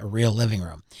like a real living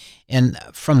room. And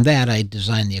from that, I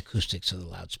designed the acoustics of the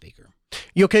loudspeaker.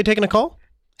 You okay taking a call?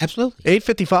 Absolutely.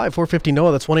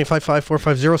 855-450-NOAH. That's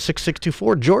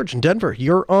 1-855-450-6624. George in Denver,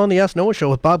 you're on the Ask Noah Show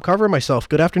with Bob Carver and myself.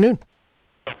 Good afternoon.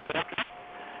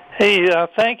 Hey,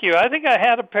 thank you. I think I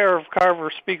had a pair of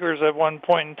Carver speakers at one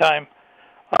point in time.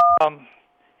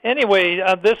 Anyway,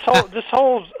 this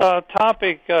whole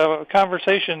topic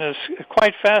conversation is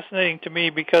quite fascinating to me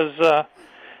because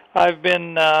I've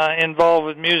been involved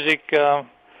with music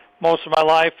most of my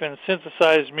life and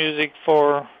synthesized music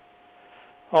for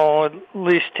at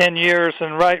least 10 years.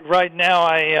 And right now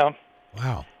I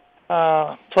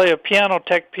play a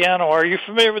Piano-Tech piano. Are you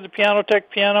familiar with the Piano-Tech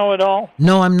piano at all?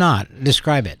 No, I'm not.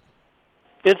 Describe it.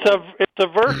 It's a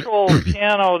virtual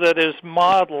piano that is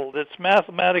modeled. It's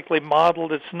mathematically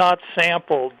modeled. It's not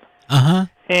sampled.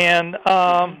 And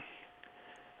what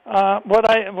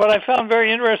I found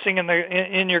very interesting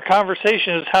in your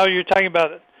conversation is how you're talking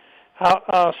about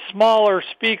how smaller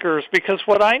speakers. Because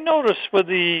what I noticed with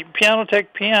the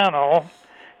Piano-Tech piano,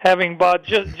 having bought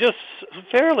just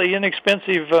fairly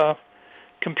inexpensive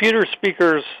computer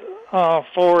speakers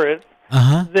for it,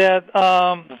 that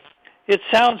it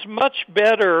sounds much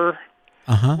better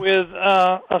with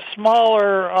a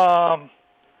smaller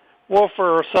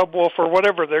woofer or subwoofer,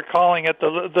 whatever they're calling it.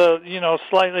 The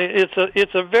slightly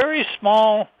it's a very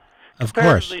small,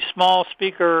 comparatively small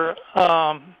speaker.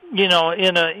 In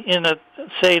a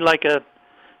say like a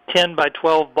 10 by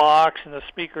 12 box, and the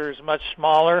speaker is much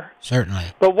smaller. Certainly.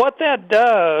 But what that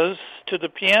does to the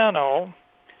piano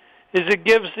is it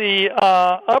gives the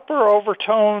upper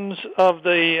overtones of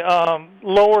the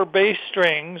lower bass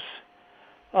strings,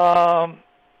 and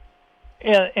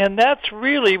that's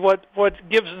really what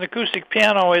gives an acoustic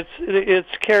piano its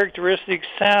characteristic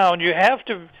sound. You have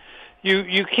to,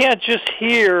 you can't just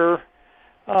hear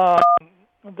the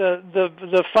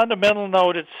fundamental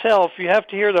note itself. You have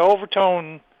to hear the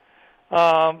overtone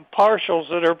partials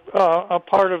that are a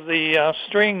part of the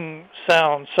string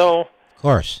sound. So. Of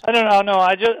course. I don't know. No,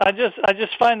 I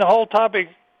just find the whole topic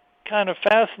kind of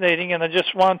fascinating, and I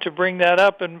just want to bring that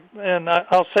up. And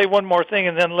I'll say one more thing,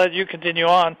 and then let you continue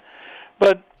on.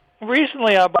 But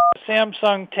recently, I bought a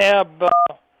Samsung Tab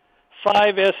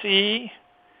 5 SE.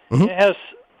 It has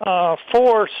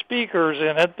 4 speakers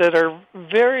in it that are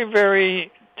very,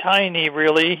 very tiny,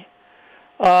 really.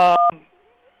 But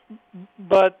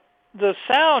the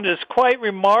sound is quite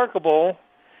remarkable.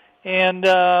 And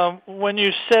when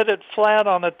you set it flat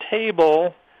on a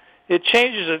table, it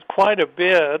changes it quite a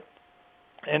bit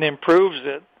and improves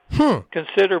it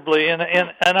considerably. And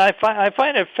I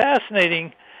find it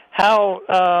fascinating how,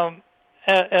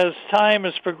 as time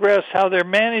has progressed, how they're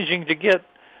managing to get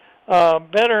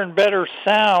better and better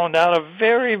sound out of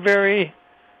very, very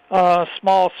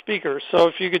small speakers. So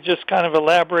if you could just kind of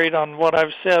elaborate on what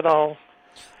I've said, I'll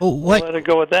let it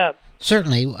go with that.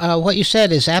 Certainly. What you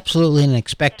said is absolutely an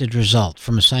expected result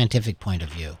from a scientific point of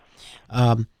view.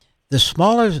 A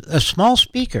small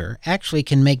speaker actually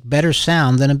can make better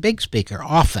sound than a big speaker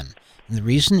often. And the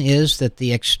reason is that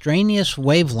the extraneous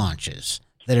wave launches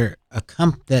that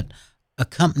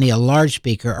accompany a large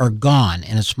speaker are gone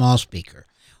in a small speaker.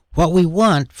 What we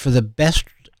want for the best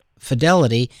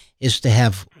fidelity is to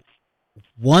have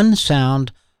one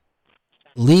sound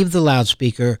leave the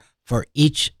loudspeaker for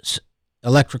each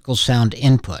electrical sound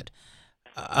input.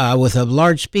 With a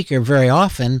large speaker, very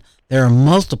often there are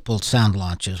multiple sound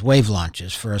launches, wave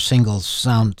launches for a single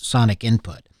sonic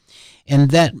input. And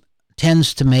that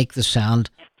tends to make the sound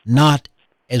not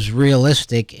as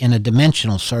realistic in a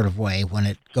dimensional sort of way when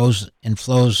it goes and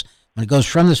flows, when it goes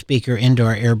from the speaker into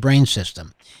our air-brain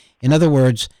system. In other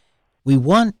words,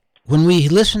 when we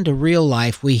listen to real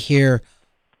life, we hear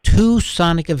 2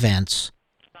 sonic events,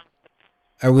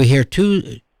 or we hear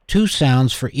two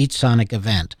sounds for each sonic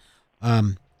event,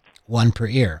 one per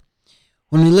ear.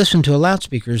 When we listen to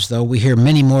loudspeakers, though, we hear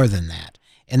many more than that,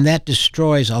 and that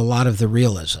destroys a lot of the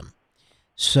realism.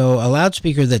 So a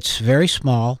loudspeaker that's very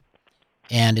small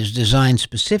and is designed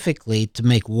specifically to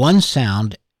make one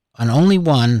sound, and only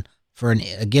one for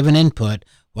a given input,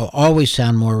 will always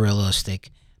sound more realistic,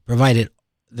 provided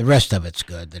the rest of it's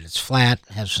good, that it's flat,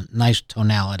 has nice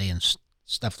tonality and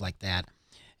stuff like that,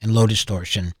 and low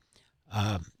distortion.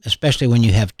 Especially when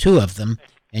you have 2 of them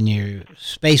and you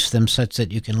space them such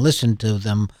that you can listen to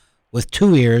them with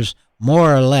 2 ears,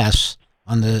 more or less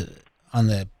on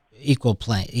the equal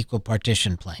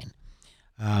partition plane.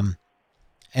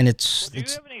 And it's. Do you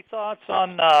have any thoughts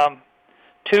on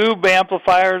tube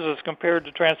amplifiers as compared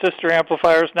to transistor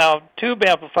amplifiers? Now, tube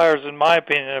amplifiers, in my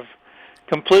opinion, have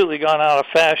completely gone out of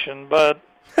fashion. But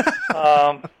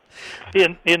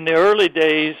in the early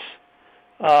days,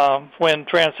 when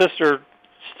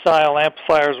transistor-style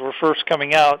amplifiers were first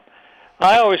coming out,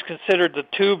 I always considered the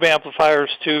tube amplifiers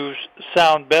to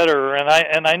sound better,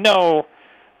 and I know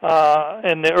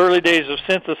in the early days of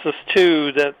synthesis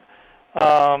too that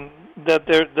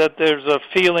there's a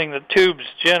feeling that tubes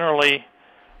generally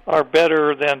are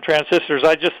better than transistors.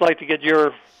 I'd just like to get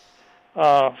your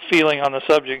feeling on the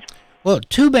subject. Well,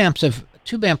 tube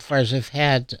amplifiers have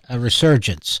had a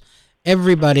resurgence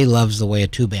Everybody loves the way a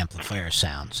tube amplifier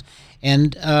sounds,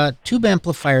 and tube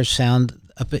amplifiers sound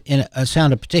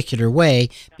a particular way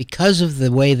because of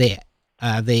the way they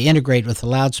integrate with the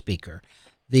loudspeaker.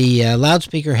 The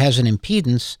loudspeaker has an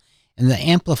impedance, and the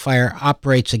amplifier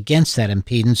operates against that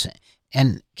impedance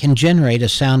and can generate a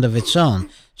sound of its own.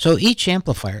 So each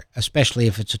amplifier, especially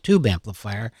if it's a tube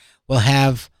amplifier, will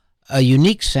have a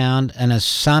unique sound and a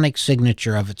sonic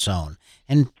signature of its own.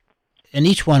 And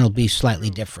each one will be slightly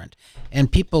different.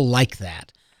 And people like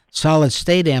that. Solid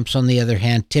state amps, on the other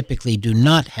hand, typically do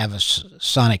not have a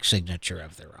sonic signature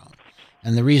of their own.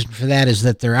 And the reason for that is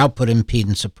that their output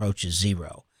impedance approaches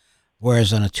 0.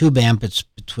 Whereas on a tube amp, it's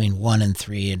between 1 and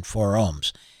 3 and 4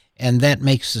 ohms. And that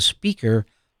makes the speaker,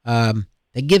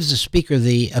 that gives the speaker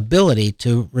the ability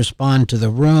to respond to the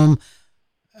room,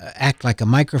 act like a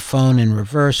microphone in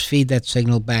reverse, feed that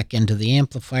signal back into the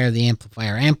amplifier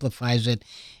amplifies it,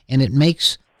 and it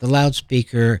makes the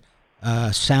loudspeaker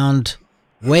sound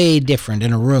way different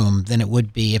in a room than it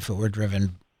would be if it were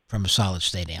driven from a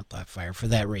solid-state amplifier for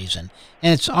that reason.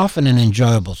 And it's often an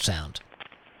enjoyable sound.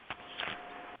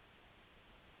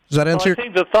 Does that answer? Well, I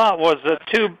think the thought was that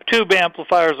tube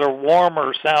amplifiers are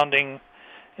warmer sounding,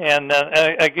 and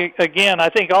again, I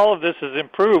think all of this has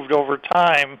improved over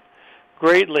time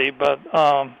greatly. But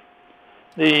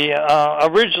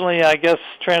originally, I guess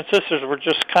transistors were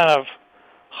just kind of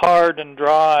hard and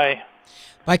dry.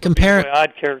 By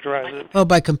I'd characterize it. Well,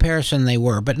 by comparison, they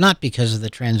were, but not because of the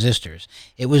transistors.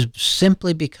 It was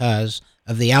simply because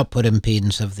of the output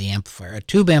impedance of the amplifier. A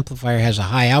tube amplifier has a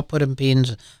high output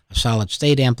impedance. A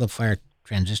solid-state amplifier,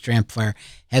 transistor amplifier,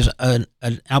 has an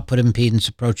output impedance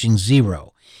approaching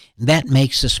 0. That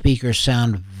makes the speaker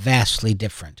sound vastly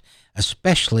different,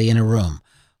 especially in a room.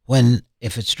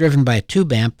 If it's driven by a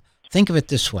tube amp, think of it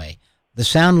this way. The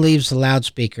sound leaves the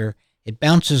loudspeaker. It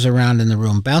bounces around in the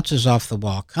room, bounces off the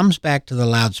wall, comes back to the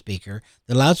loudspeaker.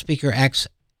 The loudspeaker acts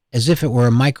as if it were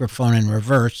a microphone in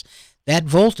reverse. That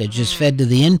voltage is fed to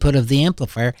the input of the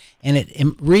amplifier, and it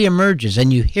reemerges,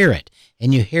 and you hear it.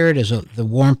 And you hear it as the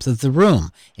warmth of the room.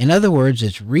 In other words,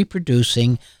 it's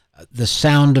reproducing the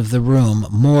sound of the room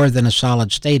more than a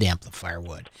solid-state amplifier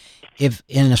would. If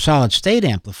in a solid-state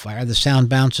amplifier, the sound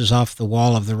bounces off the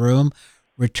wall of the room,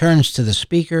 returns to the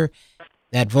speaker.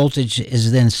 That voltage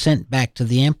is then sent back to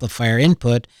the amplifier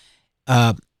input,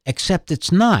 except it's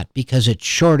not, because it's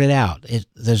shorted out.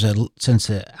 Since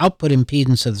the output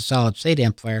impedance of the solid-state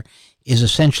amplifier is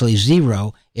essentially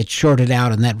 0, it's shorted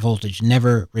out, and that voltage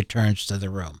never returns to the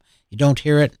room. You don't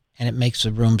hear it, and it makes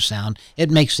the room sound.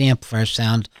 It makes the amplifier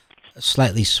sound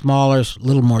slightly smaller, a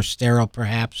little more sterile,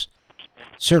 perhaps.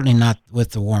 Certainly not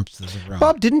with the warmth of the room.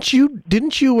 Bob, didn't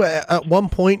you at one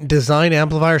point design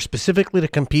amplifiers specifically to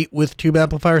compete with tube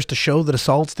amplifiers to show that a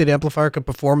solid-state amplifier could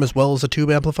perform as well as a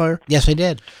tube amplifier? Yes, I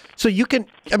did. So you can,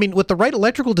 with the right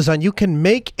electrical design, you can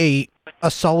make a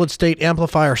solid-state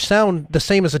amplifier sound the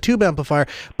same as a tube amplifier,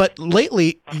 but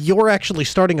lately you're actually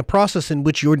starting a process in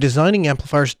which you're designing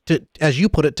amplifiers to, as you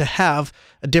put it, to have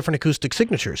different acoustic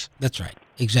signatures. That's right,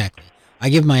 exactly. I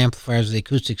give my amplifiers the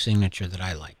acoustic signature that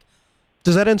I like.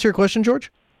 Does that answer your question,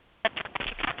 George?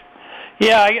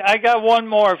 Yeah, I got one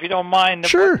more, if you don't mind.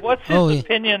 Sure. What's his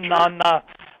opinion on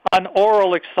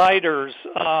oral exciters?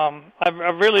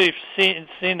 I've really seen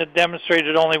it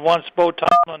demonstrated only once. Bo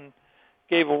Tomlin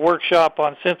gave a workshop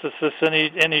on synthesis,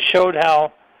 and he showed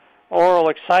how oral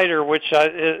exciter, which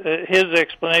his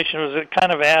explanation was it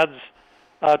kind of adds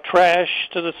trash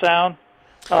to the sound,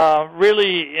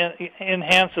 really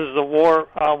enhances the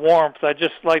warmth. I'd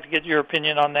just like to get your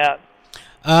opinion on that.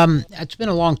 It's been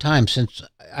a long time since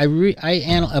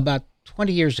about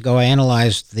 20 years ago, I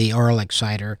analyzed the oral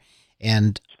exciter,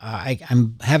 and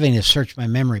I'm having to search my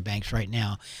memory banks right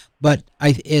now. But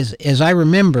as I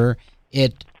remember,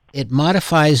 it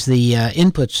modifies the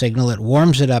input signal. It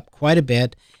warms it up quite a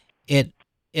bit. It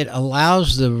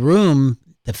allows the room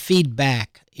to feed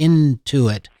back into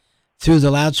it through the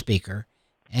loudspeaker,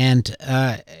 and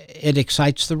it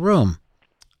excites the room.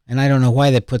 And I don't know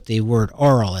why they put the word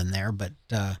oral in there, but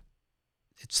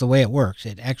it's the way it works.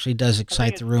 It actually does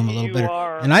excite the room a little bit.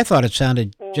 And I thought it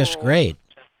sounded just great.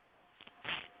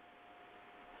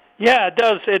 Yeah, it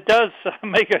does. It does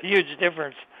make a huge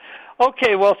difference.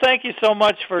 Okay, well, thank you so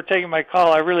much for taking my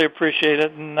call. I really appreciate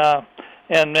it.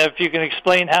 And if you can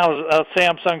explain how a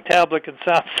Samsung tablet can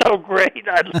sound so great,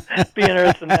 I'd be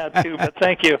interested in that too. But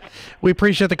thank you. We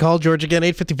appreciate the call, George. Again,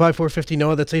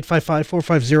 855-450-NOAH. That's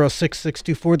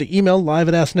 855-450-6624. The email,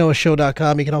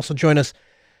 live@asknoahshow.com. You can also join us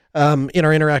in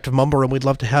our interactive mumble room. We'd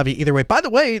love to have you either way. By the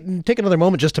way, take another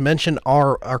moment just to mention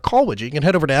our call widget. You can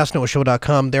head over to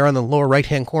asknoahshow.com. There on the lower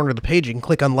right-hand corner of the page, you can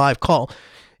click on live call.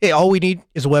 Hey, all we need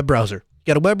is a web browser.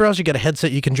 You got a web browser, you got a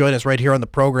headset, you can join us right here on the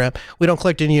program. We don't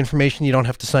collect any information. You don't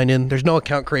have to sign in. There's no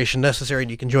account creation necessary, and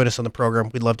you can join us on the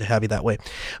program. We'd love to have you that way.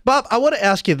 Bob, I want to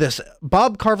ask you this.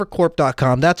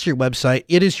 BobCarverCorp.com, that's your website.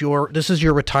 This is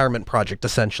your retirement project,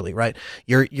 essentially, right?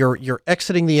 You're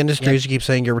exiting the industry, as you keep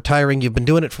saying. You're retiring. You've been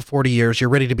doing it for 40 years.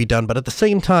 You're ready to be done. But at the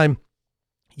same time,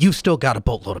 you've still got a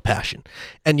boatload of passion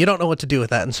and you don't know what to do with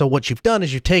that. And so what you've done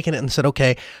is you've taken it and said,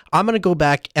 okay, I'm going to go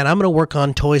back and I'm going to work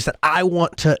on toys that I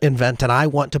want to invent and I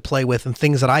want to play with and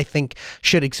things that I think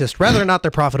should exist. Whether or not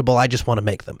they're profitable, I just want to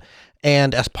make them.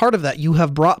 And as part of that, you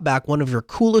have brought back one of your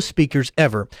coolest speakers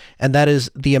ever, and that is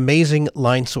the Amazing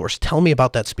Line Source. Tell me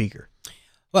about that speaker.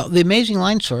 Well, the Amazing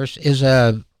Line Source is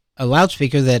a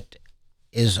loudspeaker that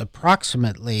is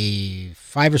approximately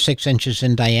 5 or 6 inches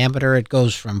in diameter. It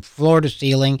goes from floor to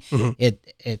ceiling. Mm-hmm.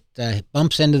 It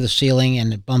bumps into the ceiling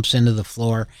and it bumps into the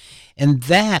floor. And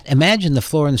imagine the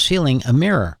floor and the ceiling a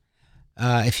mirror.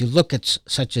 If you look at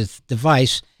such a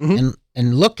device and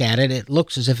look at it, it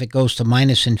looks as if it goes to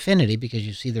minus infinity because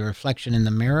you see the reflection in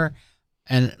the mirror,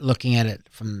 and looking at it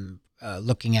from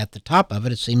looking at the top of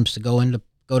it, it seems to go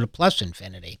to plus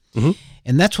infinity. Mm-hmm.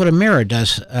 And that's what a mirror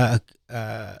does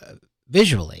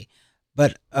visually,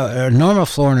 but a normal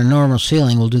floor and a normal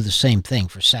ceiling will do the same thing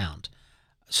for sound.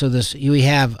 So we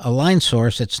have a line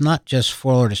source that's not just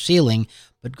floor to ceiling,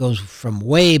 but goes from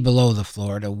way below the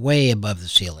floor to way above the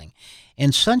ceiling.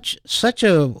 And such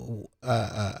a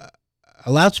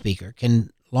loudspeaker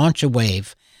can launch a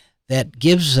wave that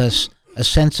gives us a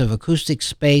sense of acoustic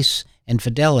space and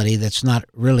fidelity that's not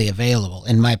really available,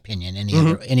 in my opinion,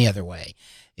 any other way.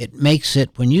 It makes it,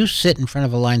 when you sit in front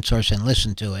of a line source and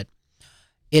listen to it,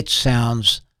 it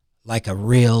sounds like a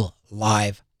real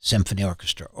live symphony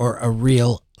orchestra or a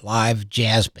real live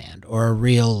jazz band or a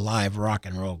real live rock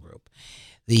and roll group.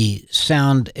 The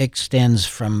sound extends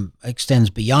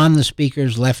beyond the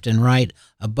speakers, left and right,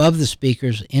 above the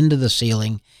speakers, into the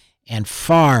ceiling, and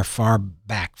far, far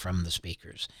back from the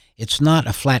speakers. It's not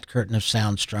a flat curtain of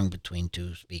sound strung between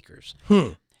two speakers.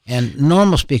 And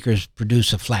normal speakers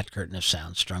produce a flat curtain of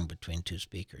sound strung between two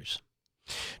speakers.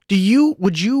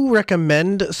 Would you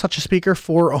recommend such a speaker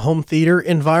for a home theater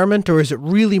environment, or is it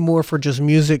really more for just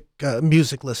music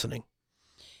listening?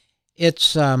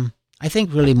 It's, I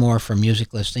think, really more for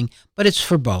music listening, but it's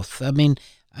for both. I mean,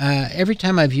 every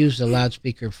time I've used a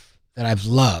loudspeaker that I've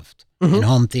loved in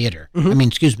home theater,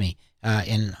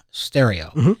 in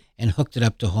stereo, and hooked it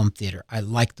up to home theater, I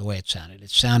liked the way it sounded.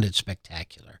 It sounded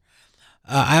spectacular.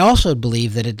 I also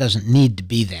believe that it doesn't need to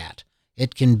be that.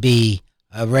 It can be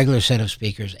a regular set of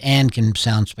speakers and can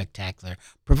sound spectacular,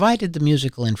 provided the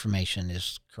musical information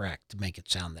is correct to make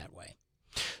it sound that way.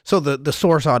 So the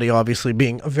source audio obviously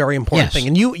being a very important thing.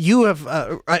 And you have,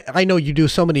 I know you do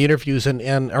so many interviews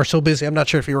and are so busy, I'm not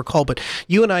sure if you recall, but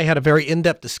you and I had a very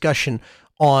in-depth discussion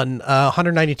on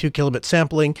 192 kilobit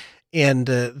sampling and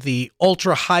the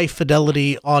ultra high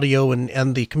fidelity audio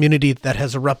and the community that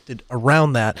has erupted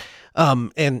around that.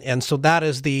 And so that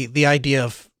is the idea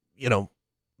of,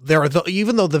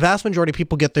 even though the vast majority of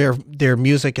people get their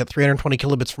music at 320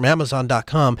 kilobits from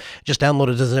Amazon.com, just download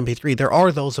it as an MP3, there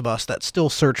are those of us that still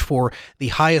search for the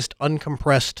highest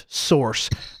uncompressed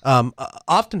source.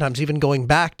 Oftentimes even going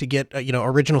back to get,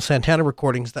 original Santana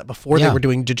recordings that before they were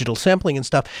doing digital sampling and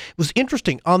stuff. It was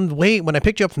interesting on the way, when I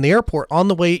picked you up from the airport, on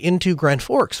the way into Grand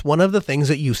Forks, one of the things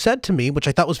that you said to me, which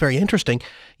I thought was very interesting,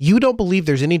 you don't believe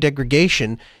there's any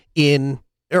degradation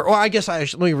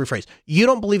let me rephrase. You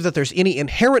don't believe that there's any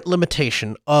inherent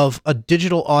limitation of a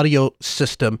digital audio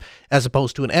system as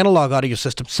opposed to an analog audio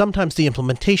system. Sometimes the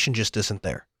implementation just isn't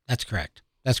there. That's correct.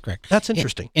 That's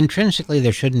interesting. Intrinsically,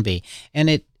 there shouldn't be. And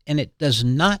it does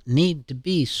not need to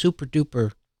be super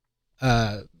duper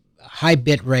high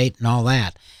bit rate and all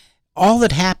that. All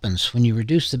that happens when you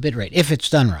reduce the bit rate, if it's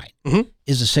done right,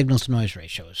 is the signal to noise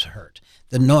ratio is hurt.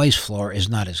 The noise floor is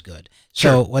not as good.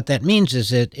 So what that means is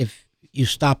that if you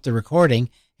stop the recording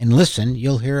and listen,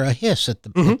 you'll hear a hiss at the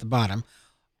bottom,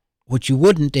 which you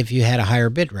wouldn't if you had a higher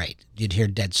bit rate. You'd hear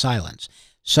dead silence.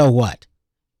 So what?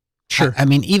 Sure. I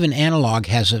mean, even analog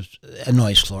has a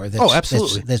noise floor that's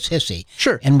hissy.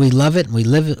 Sure. And we love it, and we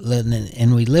live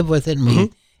with it,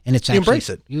 and and it's actually, embrace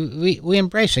it. We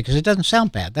embrace it because it doesn't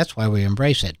sound bad. That's why we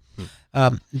embrace it.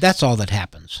 That's all that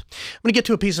happens. I'm going to get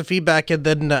to a piece of feedback, and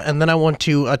then I want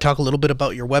to talk a little bit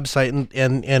about your website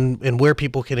and where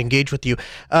people can engage with you.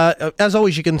 As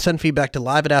always, you can send feedback to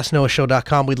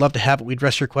live@asknoahshow.com. We'd love to have it. We'd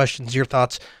address your questions, your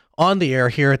thoughts on the air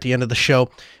here at the end of the show.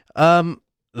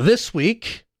 This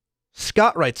week,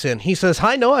 Scott writes in. He says,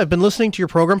 "Hi, Noah. I've been listening to your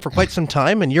program for quite some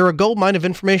time, and you're a gold mine of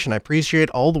information. I appreciate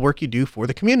all the work you do for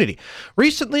the community.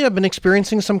 Recently, I've been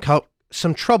experiencing some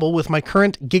some trouble with my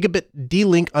current Gigabit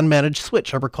D-Link unmanaged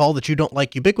switch. I recall that you don't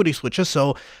like Ubiquiti switches,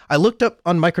 so I looked up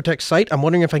on Microtech's site. I'm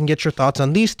wondering if I can get your thoughts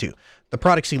on these two. The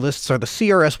product C lists are the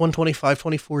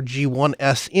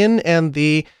CRS12524G1S in and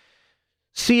the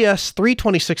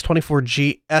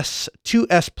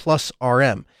CS32624GS2S Plus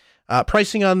RM.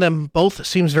 Pricing on them both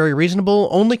seems very reasonable.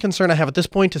 Only concern I have at this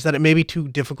point is that it may be too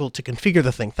difficult to configure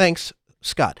the thing. Thanks,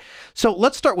 Scott. So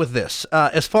let's start with this.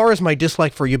 As far as my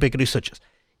dislike for Ubiquiti switches,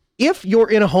 if you're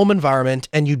in a home environment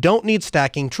and you don't need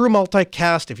stacking, true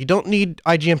multicast, if you don't need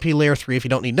IGMP layer 3, if you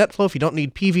don't need NetFlow, if you don't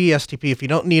need PV, STP, if you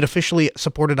don't need officially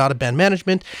supported out-of-band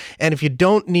management, and if you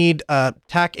don't need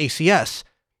TAC ACS,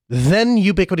 then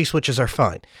Ubiquiti switches are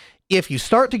fine. If you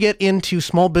start to get into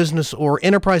small business or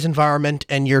enterprise environment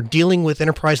and you're dealing with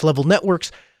enterprise level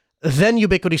networks, then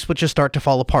Ubiquiti switches start to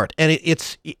fall apart. And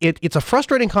it's a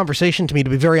frustrating conversation to me, to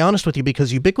be very honest with you,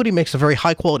 because Ubiquiti makes a very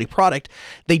high quality product.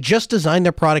 They just designed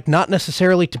their product not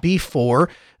necessarily to be for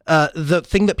the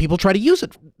thing that people try to use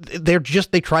it.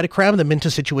 They try to cram them into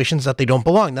situations that they don't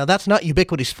belong. Now, that's not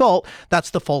Ubiquiti's fault.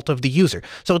 That's the fault of the user.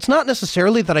 So it's not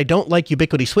necessarily that I don't like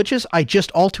Ubiquiti switches. I just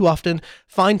all too often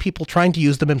find people trying to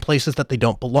use them in places that they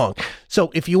don't belong. So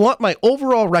if you want my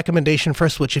overall recommendation for a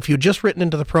switch, if you just written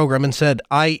into the program and said,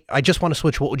 I just want to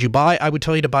switch, what would you buy? I would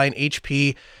tell you to buy an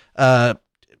HP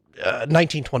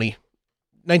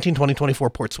 1924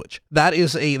 port switch. That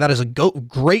is a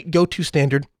great go-to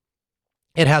standard.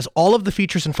 It has all of the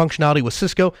features and functionality with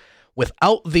Cisco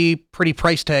without the pretty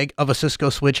price tag of a Cisco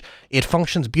switch. It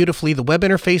functions beautifully. The web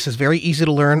interface is very easy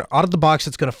to learn. Out of the box,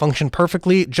 it's going to function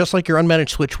perfectly, just like your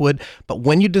unmanaged switch would. But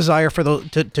when you desire for those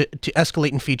to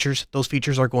escalate in features, those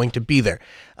features are going to be there.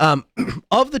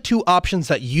 Of the two options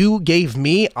that you gave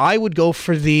me, I would go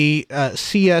for the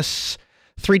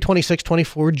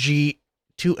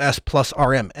CS32624G2S Plus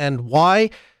RM. And why?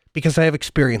 Because I have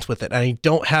experience with it, and I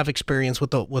don't have experience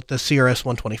with the CRS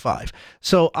 125.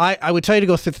 So I would tell you to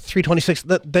go through 326.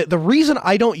 The reason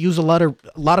I don't use a lot of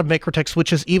Microtech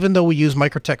switches, even though we use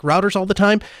Microtech routers all the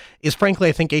time, is frankly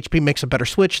I think HP makes a better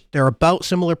switch. They're about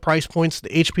similar price points. The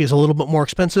HP is a little bit more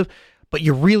expensive, but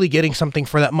you're really getting something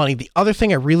for that money. The other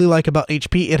thing I really like about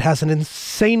HP, it has an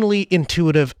insanely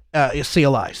intuitive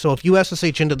CLI. So if you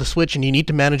SSH into the switch and you need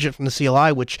to manage it from the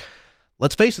CLI, which,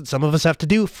 let's face it, some of us have to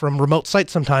do from remote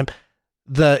sites sometime,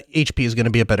 the HP is going to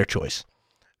be a better choice.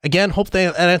 Again, hope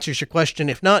that answers your question.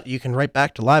 If not, you can write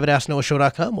back to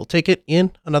live@asknoahshow.com. We'll take it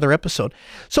in another episode.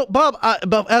 So, Bob,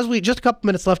 as we just a couple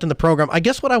minutes left in the program, I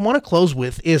guess what I want to close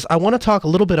with is I want to talk a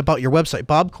little bit about your website,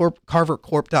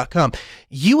 bobcarvercorp.com.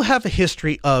 You have a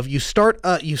history of you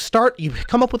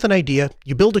come up with an idea,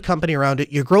 you build a company around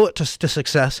it, you grow it to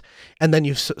success, and then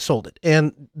you've sold it.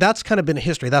 And that's kind of been a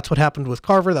history. That's what happened with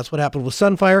Carver. That's what happened with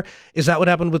Sunfire. Is that what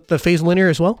happened with the Phase Linear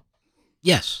as well?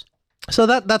 Yes. So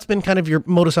that's been kind of your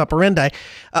modus operandi.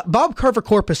 Bob Carver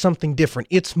Corp is something different.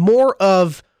 It's more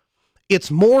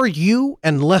you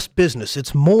and less business.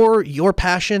 It's more your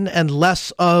passion and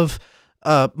less of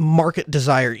market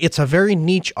desire. It's a very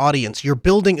niche audience. You're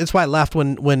building. That's why I laughed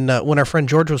when our friend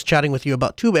George was chatting with you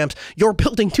about tube amps. You're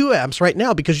building tube amps right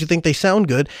now because you think they sound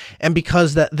good and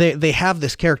because that they have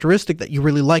this characteristic that you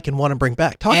really like and want to bring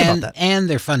back. Talk about that. And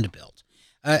they're fun to build.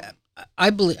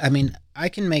 I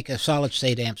can make a solid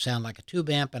state amp sound like a tube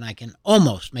amp, and I can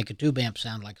almost make a tube amp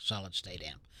sound like a solid state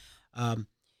amp.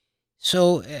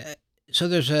 So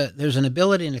there's an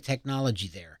ability and a technology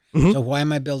there. Mm-hmm. So why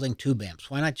am I building tube amps?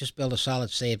 Why not just build a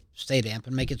solid state amp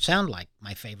and make it sound like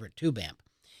my favorite tube amp?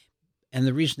 And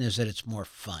the reason is that it's more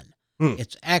fun.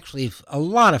 It's actually a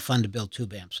lot of fun to build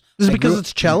tube amps. Is it because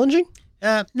it's challenging?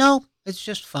 No, it's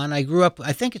just fun. I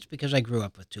think it's because I grew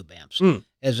up with tube amps.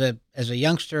 As a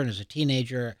youngster and as a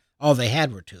teenager, all they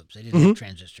had were tubes. They didn't have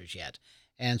transistors yet.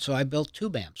 And so I built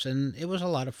tube amps, and it was a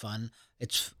lot of fun.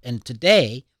 And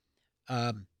today,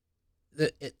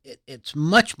 it's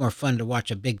much more fun to watch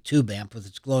a big tube amp with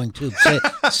its glowing tube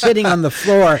sitting on the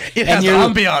floor. It has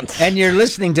ambiance. And you're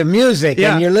listening to music,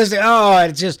 and you're listening. Oh,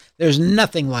 it's just, there's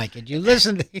nothing like it. You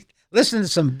listen to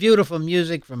some beautiful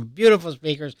music from beautiful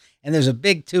speakers, and there's a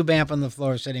big tube amp on the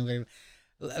floor sitting there.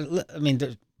 I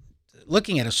mean,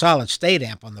 looking at a solid state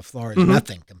amp on the floor is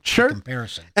nothing in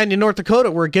comparison. And in North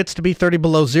Dakota, where it gets to be 30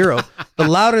 below zero, the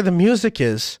louder the music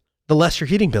is, the less your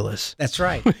heating bill is. That's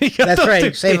right. That's right.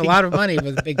 You save a lot of money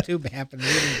with a big tube amp and the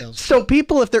heating bills. So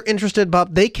people, if they're interested,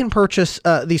 Bob, they can purchase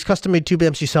these custom-made tube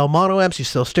amps. You sell mono amps, you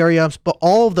sell stereo amps, but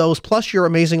all of those, plus your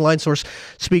amazing line source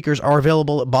speakers, are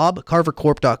available at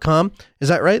bobcarvercorp.com. Is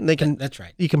that right? And that's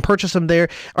right. You can purchase them there.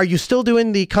 Are you still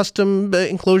doing the custom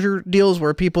enclosure deals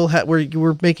where people where you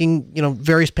were making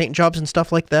various paint jobs and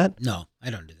stuff like that? No, I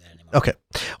don't do that anymore. Okay.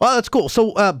 Well, that's cool.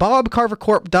 So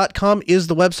BobCarverCorp.com is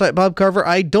the website, Bob Carver.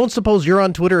 I don't suppose you're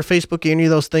on Twitter or Facebook, any of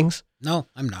those things? No,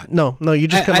 I'm not. No, you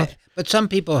just come on. But some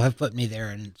people have put me there,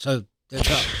 and so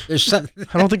there's some.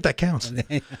 I don't think that counts.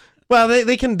 Well,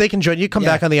 they can join you. Come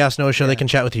back on the Ask Noah show. They can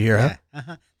chat with you here, huh?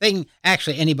 Uh-huh. They can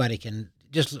actually, anybody can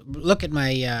just look at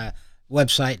my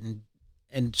website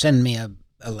and send me a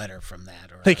letter from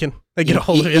that. Or they get a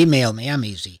hold of you. Email me. I'm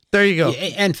easy. There you go.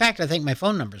 In fact, I think my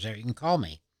phone number's there. You can call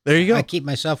me. There you go. I keep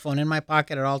my cell phone in my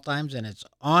pocket at all times, and it's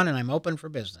on, and I'm open for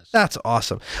business. That's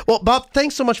awesome. Well, Bob,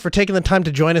 thanks so much for taking the time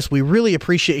to join us. We really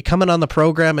appreciate you coming on the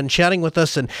program and chatting with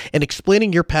us and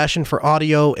explaining your passion for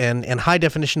audio and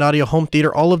high-definition audio, home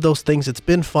theater, all of those things. It's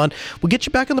been fun. We'll get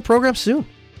you back on the program soon.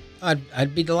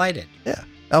 I'd be delighted. Yeah.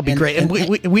 That'll be great. And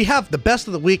we have the best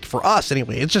of the week for us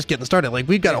anyway. It's just getting started. Like,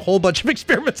 we've got a whole bunch of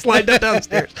experiments lined up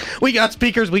downstairs. We got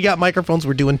speakers. We got microphones.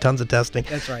 We're doing tons of testing.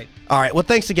 That's right. All right. Well,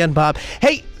 thanks again, Bob.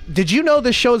 Hey, did you know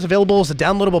this show is available as a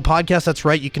downloadable podcast? That's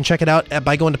right. You can check it out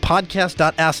by going to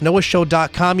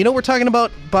podcast.asknoahshow.com. You know, we're talking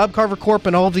about Bob Carver Corp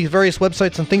and all of these various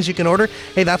websites and things you can order.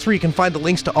 Hey, that's where you can find the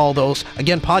links to all those.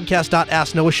 Again,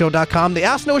 podcast.asknoahshow.com. The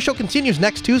Ask Noah Show continues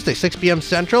next Tuesday, 6 p.m.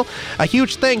 Central. A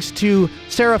huge thanks to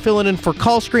Sarah filling in for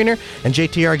Call Screener and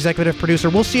JT, our executive producer.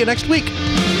 We'll see you next week.